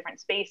genres or different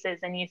spaces.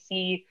 And you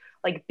see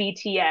like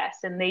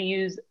BTS, and they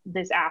use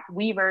this app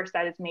Weverse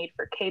that is made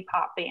for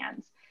K-pop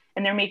fans.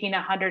 And they're making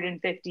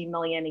 $150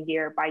 million a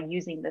year by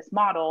using this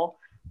model,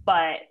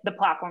 but the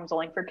platform's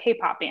only for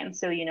K-pop fans.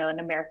 So, you know, an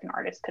American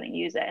artist couldn't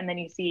use it. And then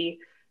you see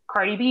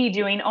Cardi B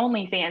doing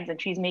OnlyFans,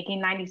 and she's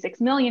making $96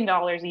 million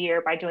a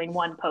year by doing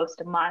one post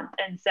a month.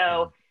 And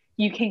so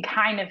you can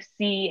kind of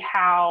see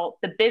how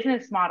the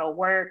business model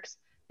works.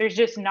 There's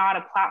just not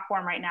a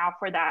platform right now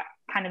for that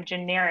kind of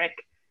generic,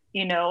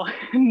 all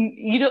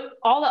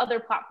the other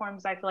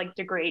platforms I feel like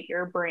degrade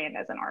your brand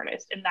as an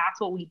artist. And that's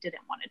what we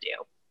didn't want to do.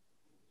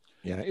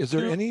 Yeah. Is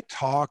there any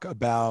talk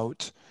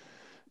about,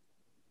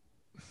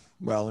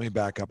 well, let me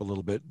back up a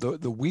little bit.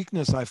 The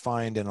weakness I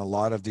find in a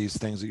lot of these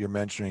things that you're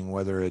mentioning,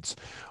 whether it's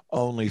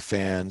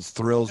OnlyFans,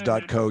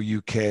 Thrills.co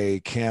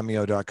UK,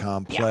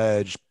 Cameo.com,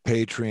 Pledge,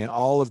 Patreon,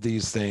 all of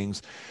these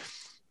things,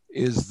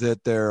 is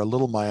that they're a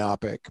little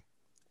myopic.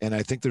 And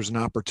I think there's an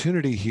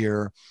opportunity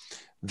here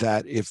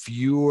that if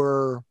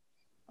you're,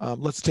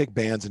 let's take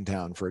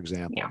Bandsintown, for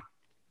example. Yeah.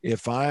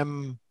 If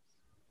I'm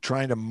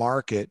trying to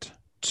market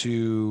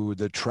to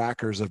the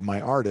trackers of my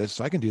artists,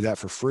 I can do that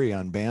for free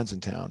on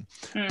Bandsintown.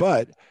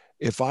 But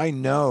if I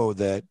know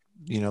that,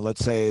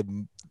 let's say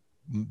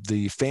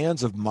the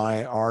fans of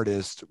my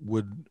artist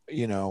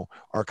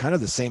are kind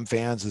of the same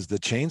fans as the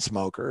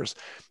Chainsmokers,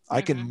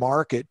 I can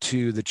market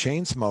to the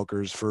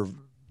Chainsmokers for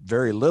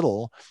very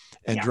little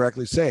and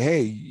directly say,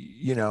 hey,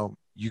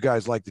 you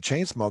guys like the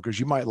Chainsmokers,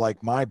 you might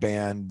like my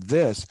band,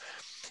 this.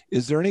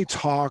 Is there any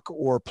talk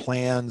or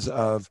plans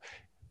of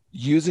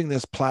using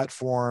this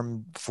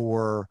platform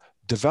for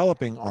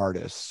developing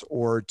artists,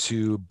 or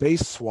to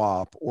base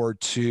swap, or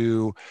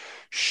to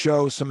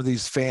show some of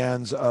these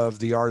fans of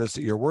the artists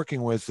that you're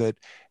working with that,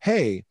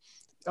 hey,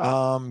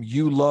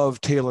 you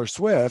love Taylor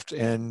Swift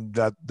and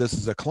that this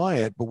is a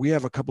client, but we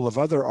have a couple of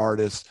other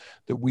artists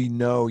that we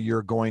know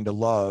you're going to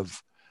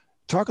love.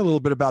 Talk a little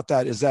bit about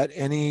that. Is it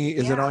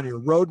on your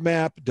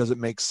roadmap? Does it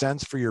make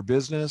sense for your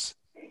business?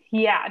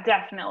 Yeah,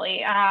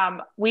 definitely.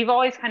 We've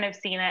always kind of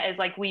seen it as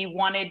like, we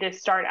wanted to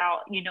start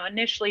out,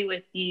 initially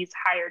with these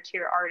higher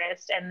tier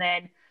artists. And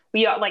then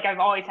I've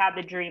always had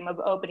the dream of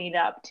opening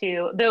up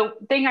to, the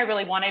thing I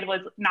really wanted was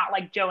not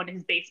like Joe in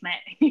his basement,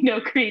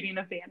 creating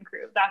a fan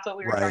crew. That's what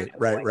we were trying to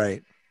avoid.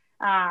 Right.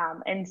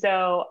 And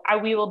so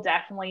we will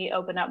definitely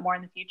open up more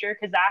in the future,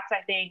 because that's,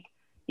 I think,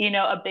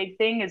 a big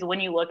thing is when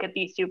you look at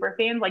these super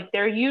fans, like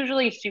they're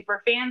usually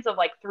super fans of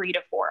like 3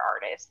 to 4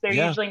 artists. They're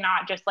usually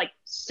not just like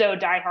so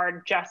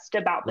diehard just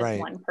about this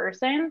one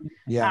person.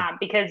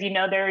 Because,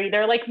 they're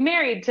either like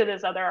married to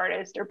this other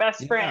artist or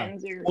best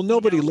friends. Or, well,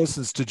 nobody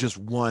listens to just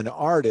one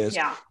artist.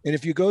 Yeah. And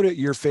if you go to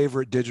your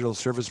favorite digital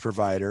service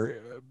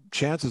provider,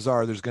 chances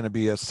are there's going to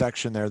be a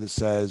section there that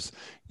says,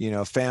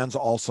 fans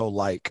also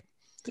like.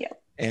 Yeah.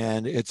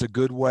 And it's a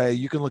good way.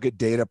 You can look at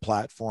data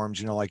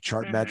platforms, like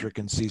Chartmetric,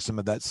 and see some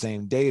of that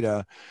same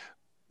data.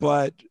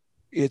 But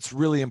it's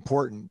really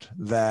important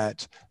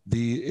that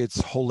it's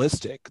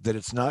holistic, that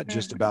it's not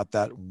just about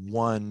that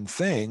one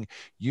thing.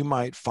 You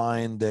might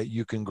find that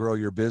you can grow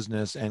your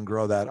business and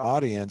grow that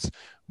audience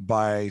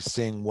by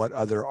seeing what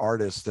other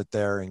artists that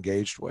they're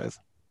engaged with.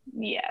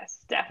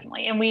 Yes,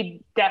 definitely. And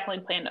we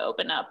definitely plan to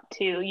open up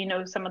to,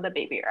 some of the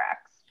baby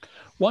acts.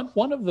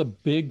 One of the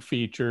big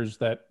features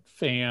that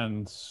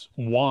fans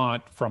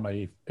want from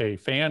a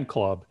fan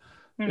club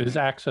is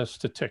access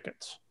to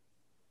tickets.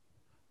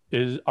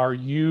 Are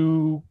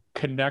you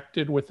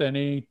connected with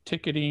any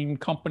ticketing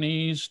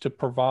companies to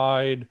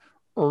provide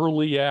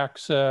early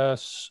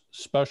access,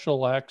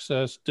 special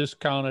access,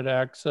 discounted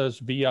access,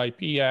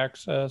 VIP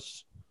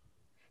access?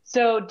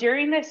 So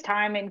during this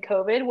time in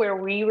COVID, where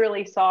we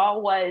really saw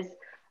was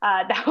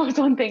that was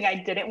one thing I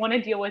didn't want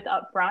to deal with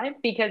up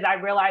front, because I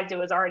realized it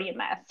was already a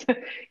mess.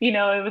 It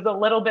was a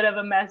little bit of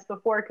a mess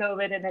before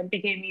COVID, and it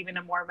became even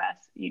a more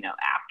mess,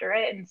 after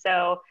it. And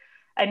so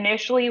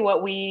initially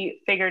what we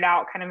figured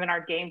out kind of in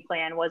our game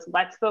plan was,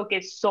 let's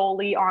focus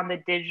solely on the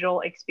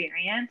digital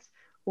experience,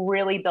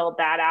 really build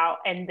that out.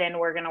 And then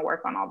we're going to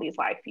work on all these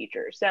live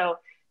features. So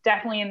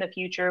definitely in the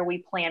future, we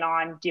plan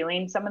on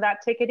doing some of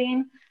that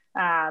ticketing.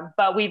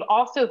 But we've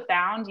also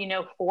found,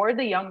 for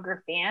the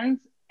younger fans,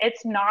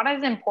 it's not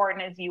as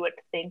important as you would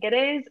think it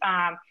is.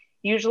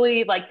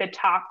 Usually like the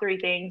top 3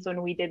 things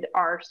when we did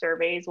our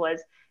surveys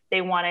was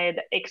they wanted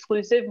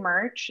exclusive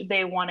merch,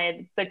 they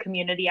wanted the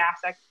community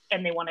aspect,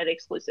 and they wanted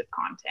exclusive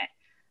content.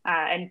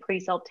 And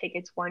pre-sale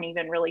tickets weren't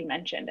even really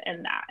mentioned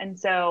in that. And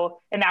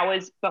that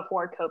was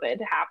before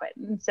COVID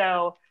happened. And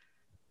so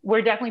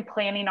we're definitely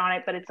planning on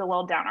it, but it's a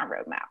little down our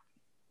roadmap.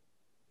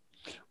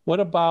 What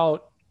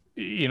about,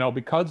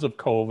 because of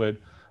COVID,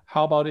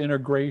 how about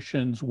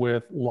integrations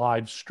with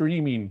live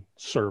streaming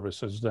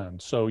services then?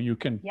 So you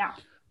can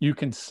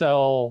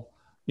sell,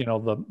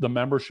 the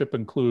membership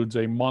includes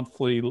a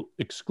monthly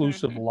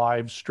exclusive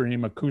live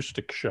stream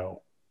acoustic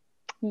show.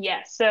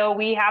 Yes. So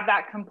we have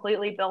that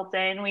completely built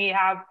in. We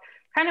have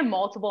kind of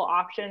multiple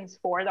options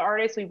for the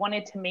artists. We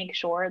wanted to make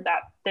sure that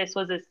this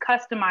was as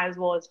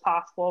customizable as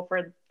possible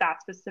for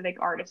that specific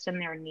artist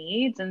and their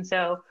needs. And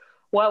so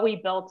what we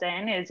built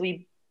in is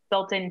we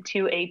built in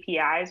 2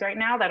 APIs right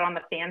now that on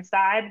the fan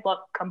side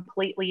look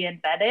completely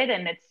embedded,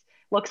 and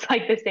looks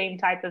like the same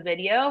type of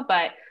video,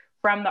 but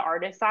from the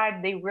artist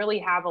side, they really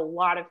have a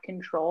lot of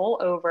control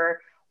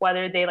over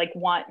whether they like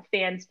want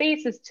fan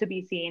spaces to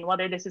be seen,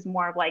 whether this is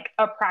more of like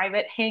a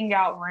private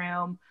hangout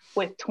room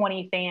with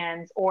 20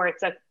 fans, or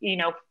it's a, you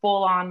know,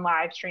 full on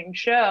live stream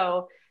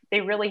show. They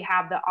really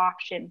have the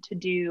option to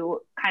do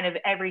kind of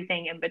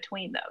everything in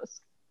between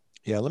those.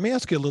 Yeah, let me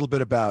ask you a little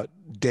bit about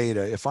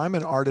data. If I'm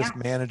an artist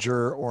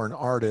manager or an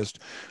artist,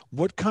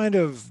 what kind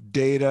of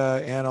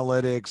data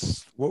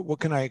analytics, what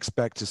can I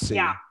expect to see?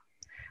 Yeah,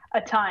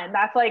 a ton.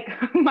 That's like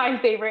my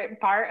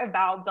favorite part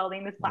about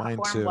building this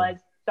platform was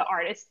the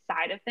artist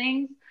side of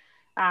things.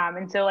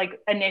 And so like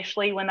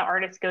initially when the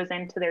artist goes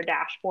into their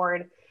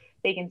dashboard,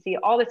 they can see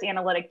all this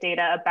analytic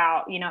data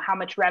about, you know, how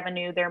much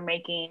revenue they're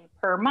making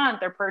per month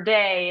or per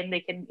day. And they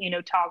can, you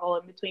know, toggle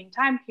in between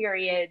time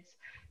periods.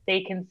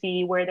 They can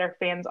see where their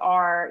fans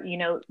are, you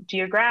know,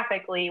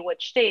 geographically,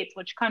 which states,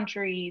 which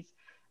countries.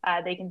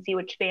 They can see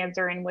which fans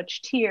are in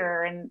which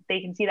tier, and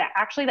they can see that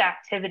actually the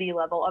activity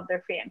level of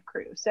their fan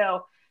crew.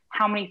 So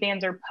how many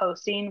fans are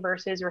posting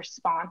versus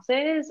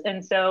responses.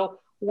 And so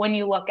when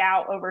you look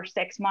out over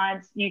 6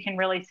 months, you can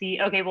really see,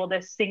 okay, well,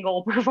 this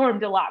single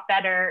performed a lot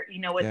better, you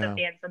know, with the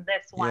fans than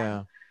this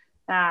one.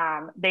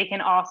 They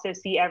can also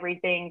see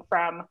everything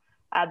from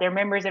their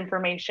members'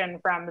 information,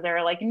 from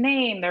their like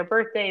name, their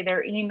birthday,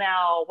 their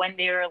email, when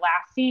they were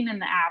last seen in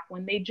the app,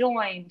 when they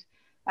joined.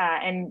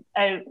 And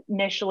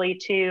initially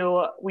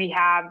too, we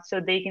have, so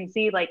they can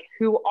see like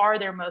who are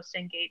their most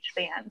engaged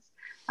fans.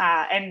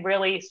 And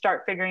really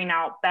start figuring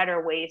out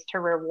better ways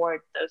to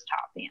reward those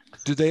top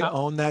fans. Do they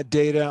own that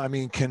data? I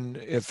mean,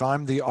 if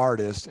I'm the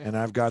artist and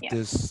I've got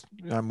this,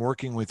 I'm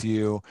working with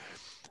you,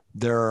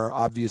 there are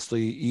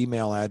obviously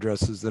email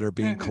addresses that are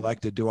being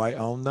collected. Do I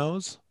own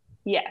those?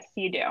 Yes,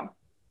 you do.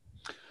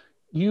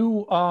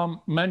 You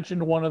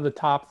mentioned one of the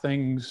top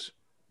things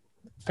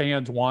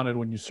fans wanted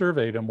when you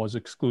surveyed them was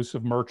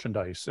exclusive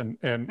merchandise.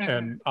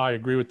 And I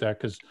agree with that,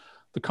 because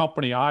the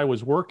company I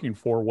was working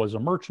for was a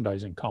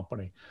merchandising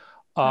company.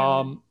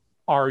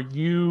 Are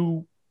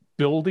you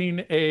building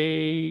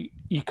a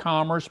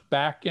e-commerce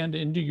backend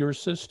into your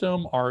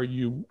system? Are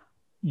you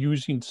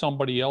using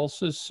somebody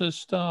else's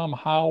system?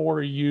 How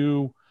are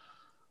you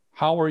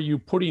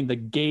putting the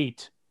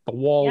gate, the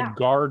walled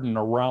garden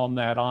around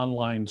that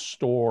online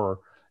store?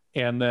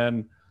 And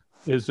then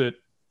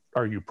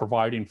are you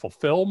providing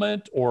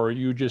fulfillment, or are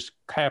you just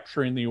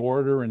capturing the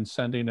order and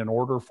sending an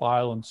order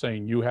file and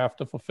saying you have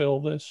to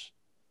fulfill this?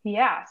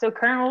 Yeah, so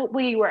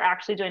currently we're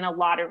actually doing a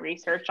lot of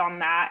research on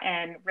that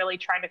and really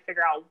trying to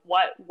figure out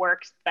what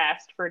works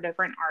best for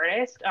different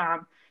artists.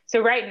 So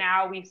right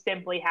now we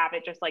simply have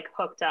it just like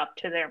hooked up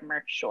to their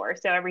merch store.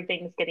 So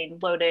everything's getting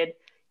loaded,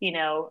 you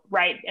know,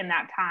 right in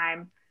that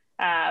time.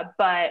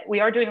 But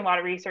we are doing a lot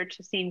of research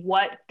to see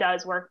what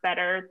does work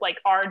better. Like,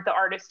 are the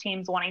artist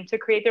teams wanting to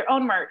create their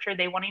own merch? Are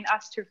they wanting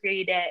us to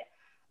create it?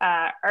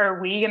 Are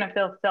we going to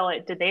fulfill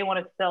it? Do they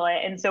want to fill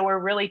it? And so we're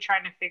really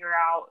trying to figure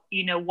out,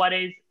 you know, what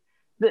is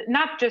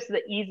not just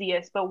the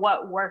easiest, but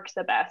what works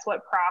the best,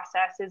 what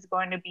process is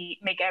going to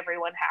make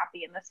everyone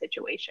happy in the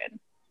situation.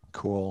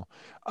 Cool.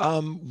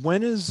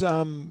 When is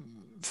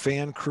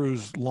Fan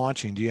Cruise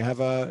launching? Do you have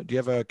a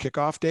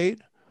kickoff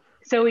date?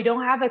 So we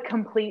don't have a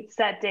complete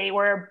set date.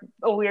 We're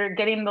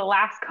getting the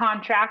last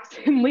contracts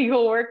and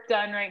legal work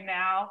done right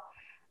now.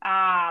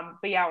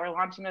 But yeah, we're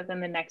launching within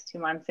the next 2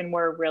 months, and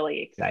we're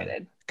really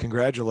excited. Yeah.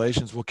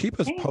 Congratulations. Well, keep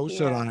us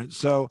posted on it.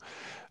 So,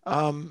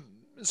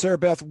 Sarah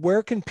Beth,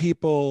 where can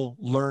people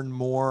learn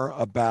more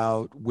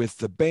about With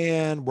the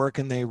Band? Where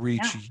can they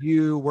reach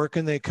you? Where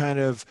can they kind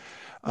of,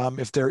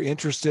 if they're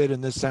interested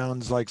and this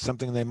sounds like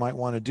something they might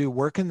want to do,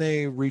 where can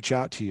they reach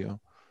out to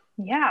you?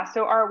 Yeah,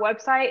 so our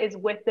website is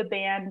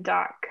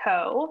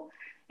withtheband.co,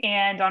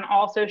 and on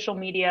all social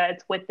media,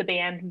 it's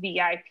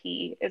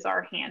withthebandvip is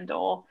our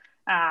handle.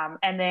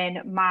 And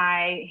then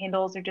my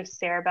handles are just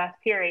Sarah Beth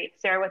Peary,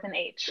 Sarah with an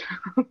H.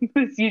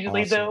 It's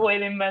usually the way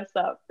they mess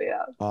up.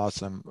 Yeah.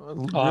 Awesome.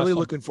 Really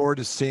looking forward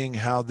to seeing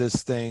how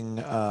this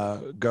thing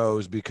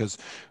goes, because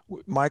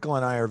Michael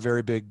and I are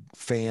very big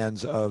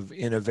fans of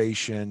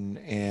innovation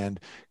and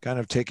kind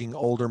of taking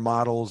older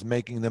models,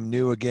 making them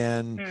new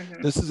again.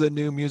 Mm-hmm. This is a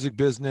new music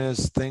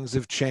business. Things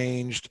have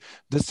changed.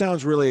 This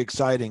sounds really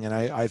exciting. And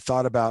I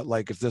thought about,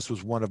 like, if this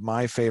was one of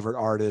my favorite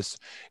artists,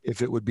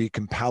 if it would be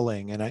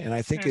compelling. And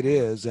I think it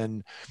is.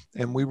 And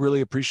we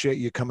really appreciate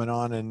you coming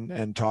on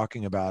and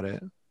talking about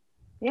it.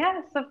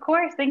 Yes, of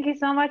course. Thank you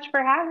so much for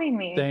having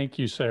me. Thank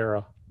you,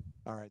 Sarah.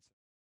 All right.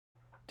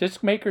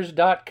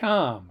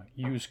 Discmakers.com.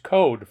 Use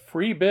code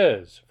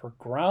FREEBIZ for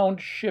ground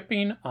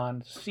shipping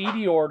on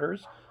CD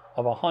orders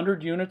of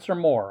 100 units or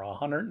more,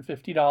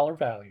 $150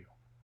 value.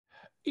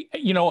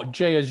 You know,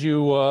 Jay, as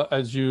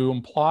you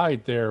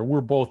implied there, we're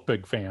both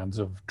big fans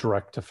of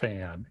direct to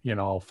fan, you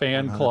know,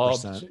 fan 100%.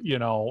 Clubs. You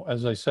know,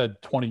 as I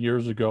said, 20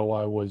 years ago,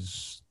 I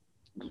was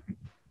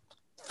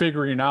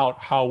figuring out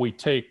how we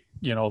take,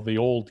 you know, the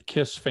old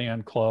KISS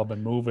fan club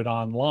and move it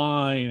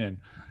online.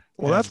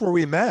 Well, that's where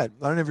we met.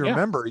 I don't know if you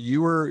remember.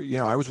 You were, you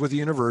know, I was with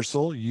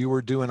Universal. You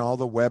were doing all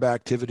the web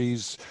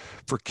activities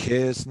for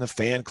KISS and the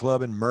fan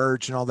club and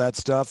merch and all that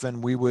stuff.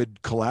 And we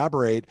would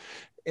collaborate.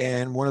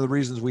 And one of the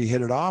reasons we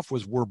hit it off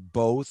was we're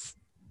both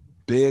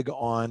big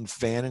on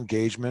fan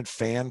engagement,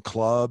 fan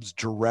clubs,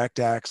 direct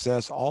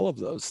access, all of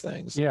those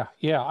things. Yeah.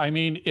 I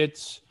mean,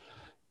 it's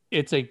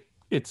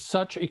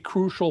such a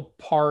crucial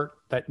part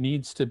that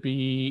needs to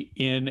be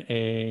in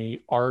a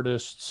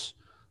artist's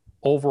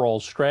overall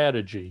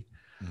strategy.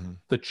 Mm-hmm.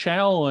 The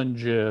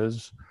challenge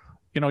is,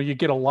 you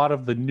get a lot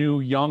of the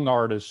new young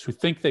artists who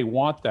think they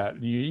want that.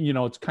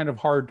 It's kind of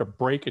hard to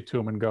break it to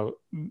them and go,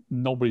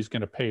 nobody's going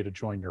to pay to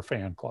join your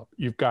fan club.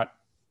 You've got,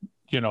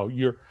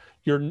 you're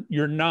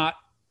not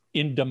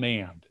in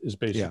demand is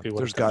basically what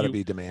there's got to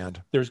be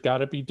demand. There's got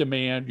to be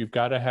demand. You've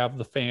got to have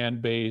the fan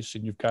base,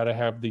 and you've got to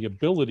have the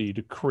ability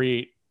to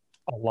create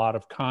a lot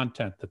of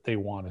content that they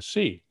want to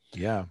see.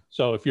 Yeah.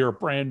 So if you're a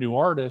brand new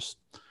artist,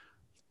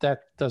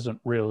 that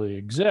doesn't really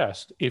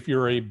exist. If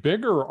you're a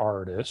bigger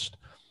artist,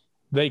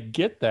 they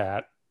get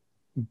that.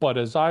 But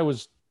as I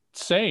was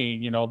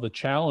saying, the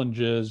challenge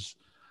is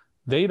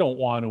they don't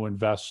want to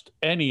invest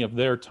any of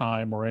their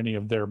time or any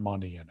of their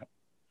money in it.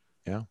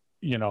 Yeah.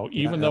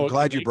 Even though I'm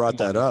glad you brought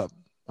that up.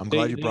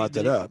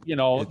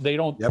 They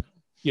don't, yep.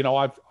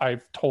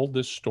 I've told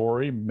this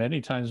story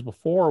many times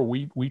before.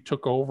 We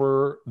took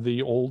over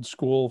the old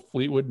school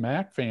Fleetwood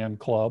Mac fan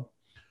club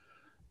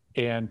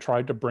and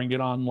tried to bring it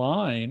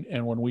online.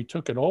 And when we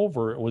took it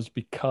over, it was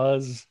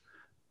because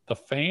the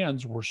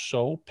fans were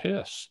so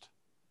pissed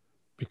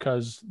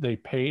because they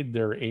paid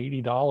their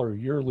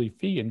 $80 yearly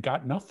fee and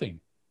got nothing.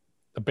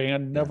 The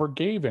band never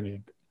gave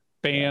any.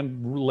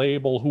 Band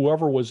label,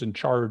 whoever was in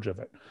charge of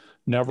it,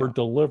 never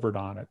delivered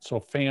on it. So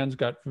fans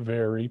got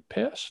very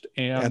pissed.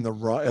 And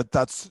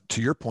that's,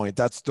 to your point,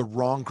 that's the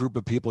wrong group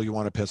of people you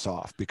want to piss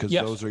off, because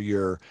those are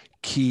your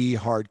key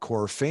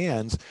hardcore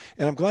fans.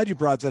 And I'm glad you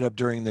brought that up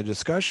during the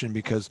discussion,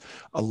 because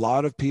a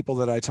lot of people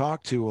that I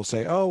talk to will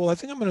say, oh, well, I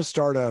think I'm going to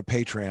start a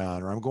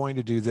Patreon, or I'm going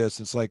to do this.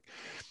 It's like,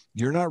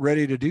 you're not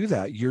ready to do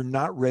that. You're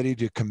not ready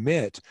to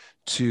commit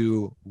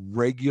to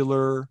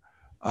regular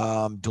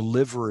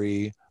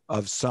delivery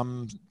of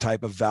some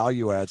type of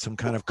value add, some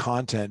kind of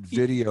content,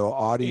 video,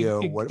 audio,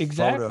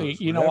 exactly.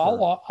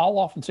 Photos, I'll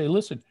often say,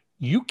 listen,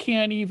 you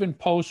can't even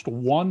post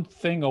one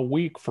thing a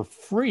week for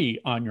free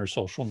on your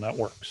social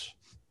networks.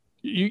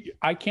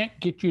 I can't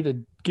get you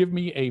to give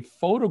me a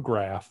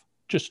photograph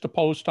just to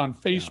post on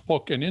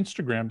Facebook and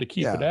Instagram to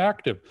keep it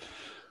active.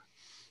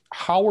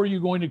 How are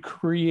you going to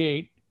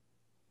create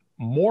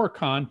more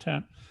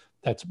content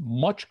that's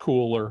much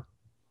cooler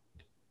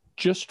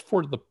just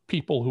for the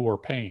people who are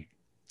paying?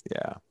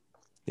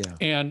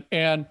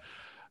 And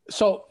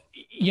so,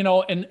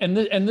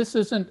 and this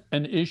isn't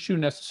an issue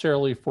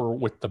necessarily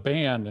with the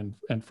band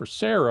and for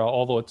Sarah,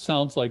 although it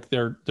sounds like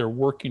they're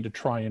working to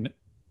try and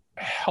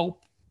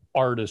help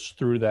artists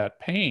through that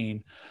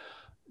pain.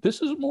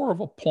 This is more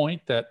of a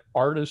point that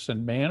artists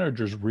and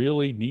managers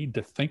really need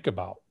to think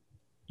about.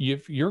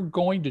 If you're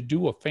going to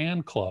do a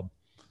fan club,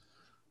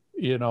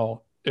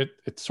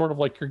 it's sort of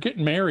like you're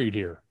getting married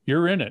here.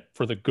 You're in it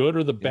for the good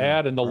or the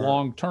bad and the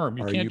long term.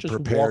 You can't just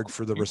prepared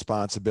for the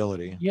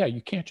responsibility. Yeah,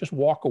 you can't just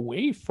walk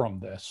away from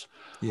this.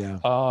 Yeah.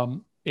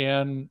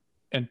 And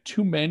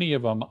too many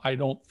of them, I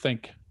don't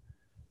think,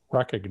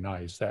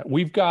 recognize that.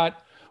 We've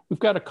got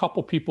a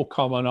couple people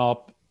coming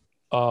up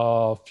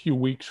a few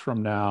weeks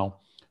from now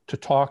to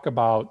talk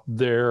about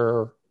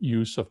their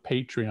use of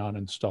Patreon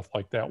and stuff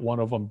like that. One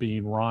of them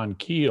being Ron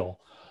Keel,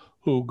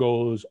 who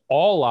goes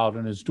all out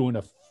and is doing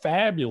a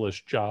fabulous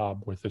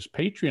job with his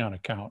Patreon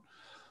account.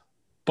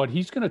 But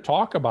he's going to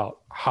talk about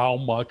how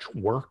much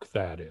work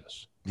that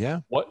is.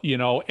 Yeah. What,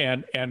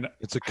 and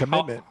it's a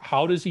commitment.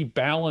 How does he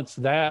balance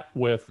that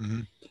with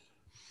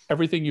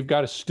everything you've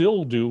got to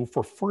still do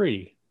for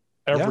free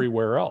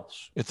everywhere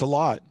else? It's a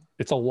lot.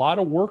 It's a lot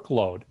of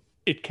workload.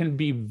 It can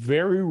be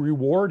very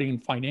rewarding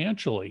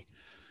financially,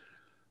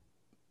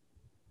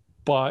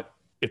 but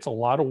it's a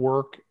lot of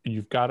work, and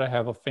you've got to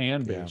have a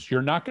fan base.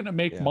 You're not going to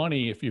make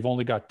money if you've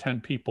only got 10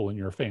 people in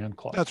your fan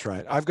club. That's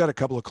right. I've got a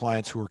couple of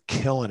clients who are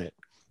killing it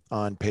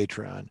on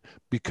Patreon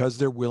because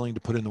they're willing to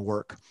put in the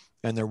work,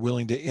 and they're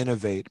willing to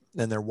innovate,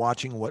 and they're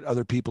watching what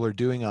other people are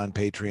doing on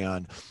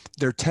Patreon.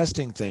 They're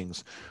testing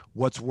things,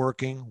 what's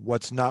working,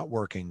 what's not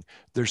working.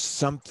 There's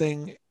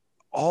something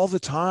all the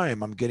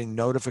time. I'm getting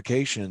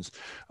notifications.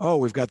 Oh,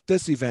 we've got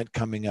this event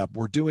coming up.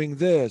 We're doing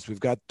this. We've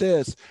got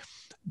this.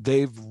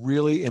 They've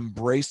really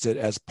embraced it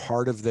as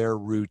part of their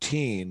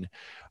routine.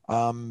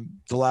 The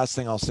last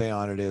thing I'll say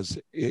on it is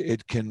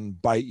it can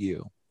bite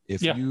you.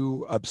 If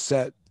you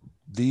upset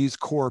these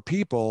core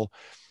people,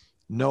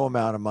 no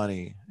amount of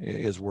money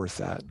is worth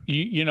that.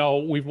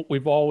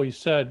 We've always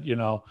said,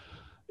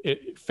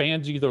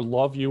 fans either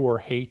love you or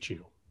hate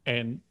you.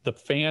 And the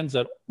fans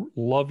that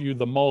love you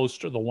the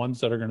most are the ones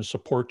that are going to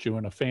support you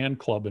in a fan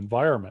club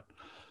environment.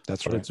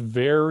 That's right. It's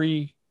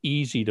very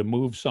easy to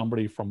move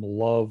somebody from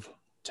love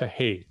to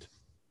hate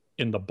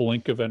in the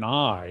blink of an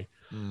eye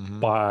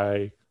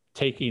by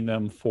taking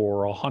them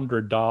for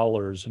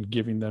 $100 and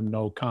giving them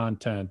no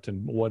content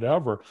and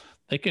whatever.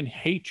 They can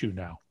hate you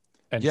now.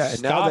 And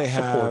and now they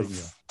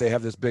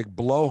have this big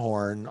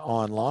blowhorn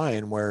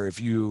online where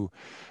if you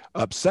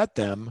upset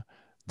them,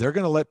 they're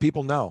going to let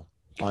people know.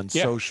 on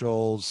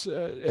socials,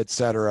 et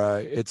cetera.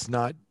 It's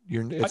not,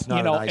 it's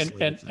not an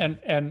isolated thing.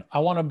 And I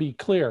want to be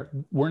clear.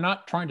 We're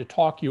not trying to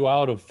talk you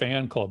out of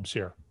fan clubs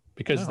here,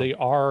 because they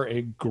are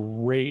a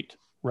great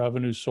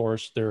revenue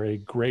source. They're a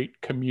great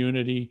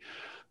community.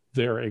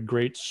 They're a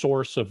great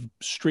source of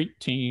street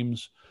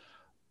teams.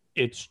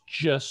 It's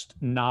just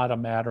not a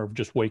matter of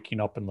just waking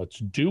up and let's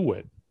do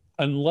it,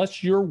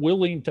 unless you're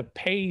willing to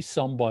pay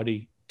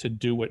somebody to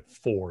do it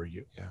for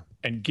you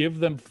and give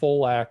them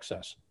full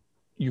access.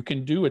 You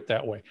can do it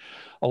that way.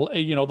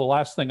 You know, the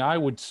last thing I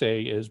would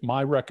say is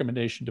my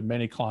recommendation to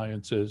many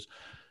clients is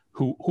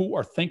who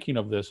are thinking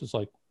of this is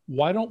like,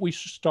 why don't we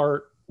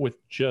start with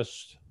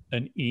just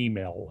an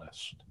email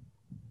list?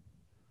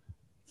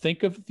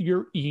 Think of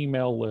your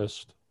email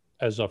list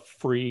as a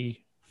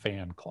free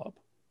fan club.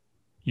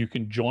 You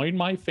can join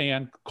my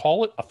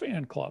call it a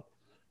fan club.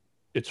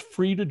 It's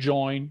free to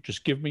join.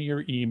 Just give me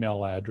your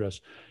email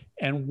address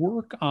and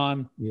work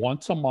on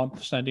once a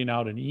month sending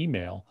out an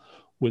email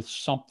with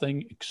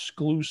something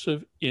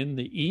exclusive in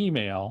the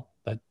email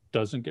that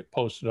doesn't get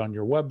posted on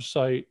your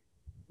website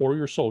or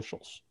your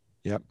socials.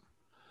 Yep.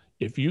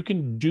 If you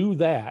can do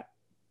that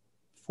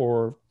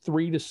for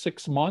 3 to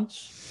 6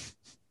 months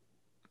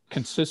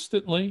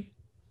consistently,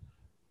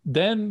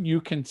 then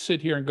you can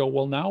sit here and go,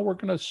 well, now we're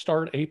going to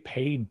start a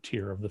paid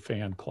tier of the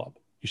fan club.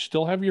 You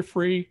still have your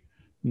free,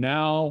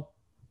 now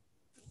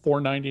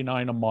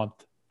 $4.99 a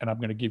month, and I'm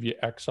going to give you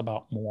X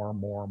amount more.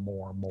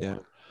 Yeah.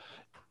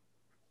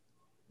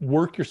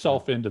 Work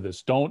yourself into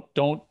this. Don't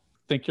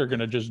think you're going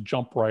to just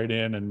jump right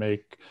in and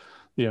make,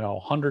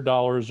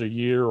 $100 a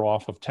year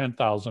off of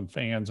 10,000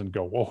 fans and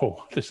go,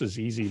 whoa, this is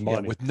easy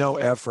money. Yeah, with no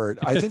effort.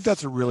 I think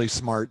that's a really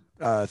smart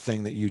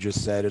thing that you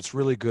just said. It's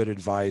really good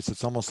advice.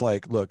 It's almost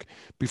like, look,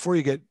 before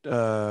you get,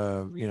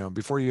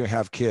 before you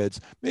have kids,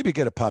 maybe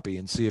get a puppy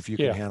and see if you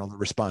can handle the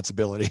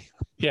responsibility.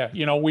 Yeah.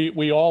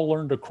 We all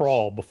learn to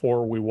crawl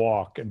before we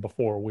walk and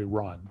before we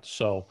run.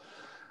 So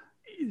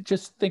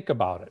just think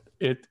about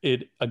it.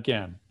 It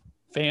again,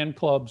 fan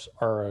clubs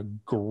are a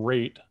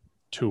great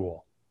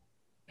tool.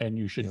 And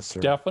you should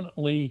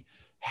definitely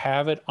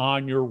have it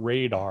on your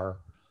radar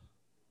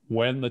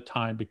when the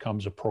time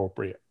becomes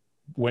appropriate,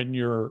 when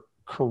your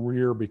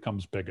career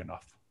becomes big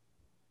enough.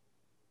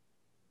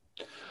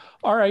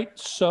 All right.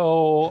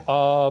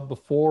 So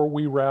before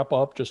we wrap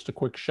up, just a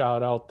quick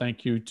shout out.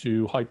 Thank you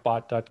to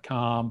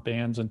Hypebot.com,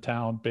 Bands in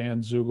Town,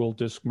 Bandzoogle,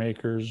 Disc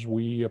Makers.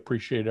 We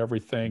appreciate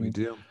everything. We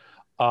do.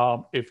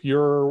 If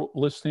you're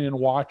listening and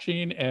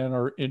watching and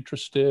are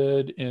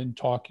interested in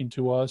talking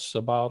to us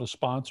about a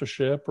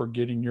sponsorship or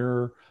getting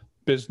your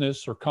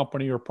business or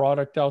company or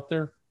product out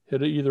there,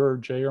 hit either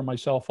Jay or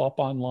myself up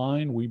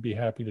online. We'd be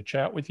happy to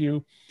chat with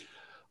you.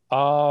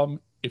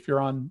 If you're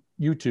on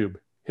YouTube,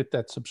 hit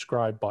that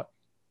subscribe button.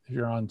 If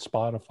you're on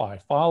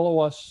Spotify, follow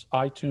us,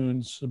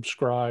 iTunes,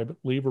 subscribe,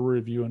 leave a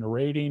review and a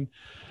rating.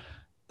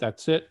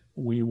 That's it.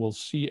 We will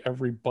see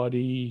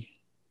everybody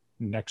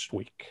next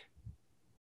week.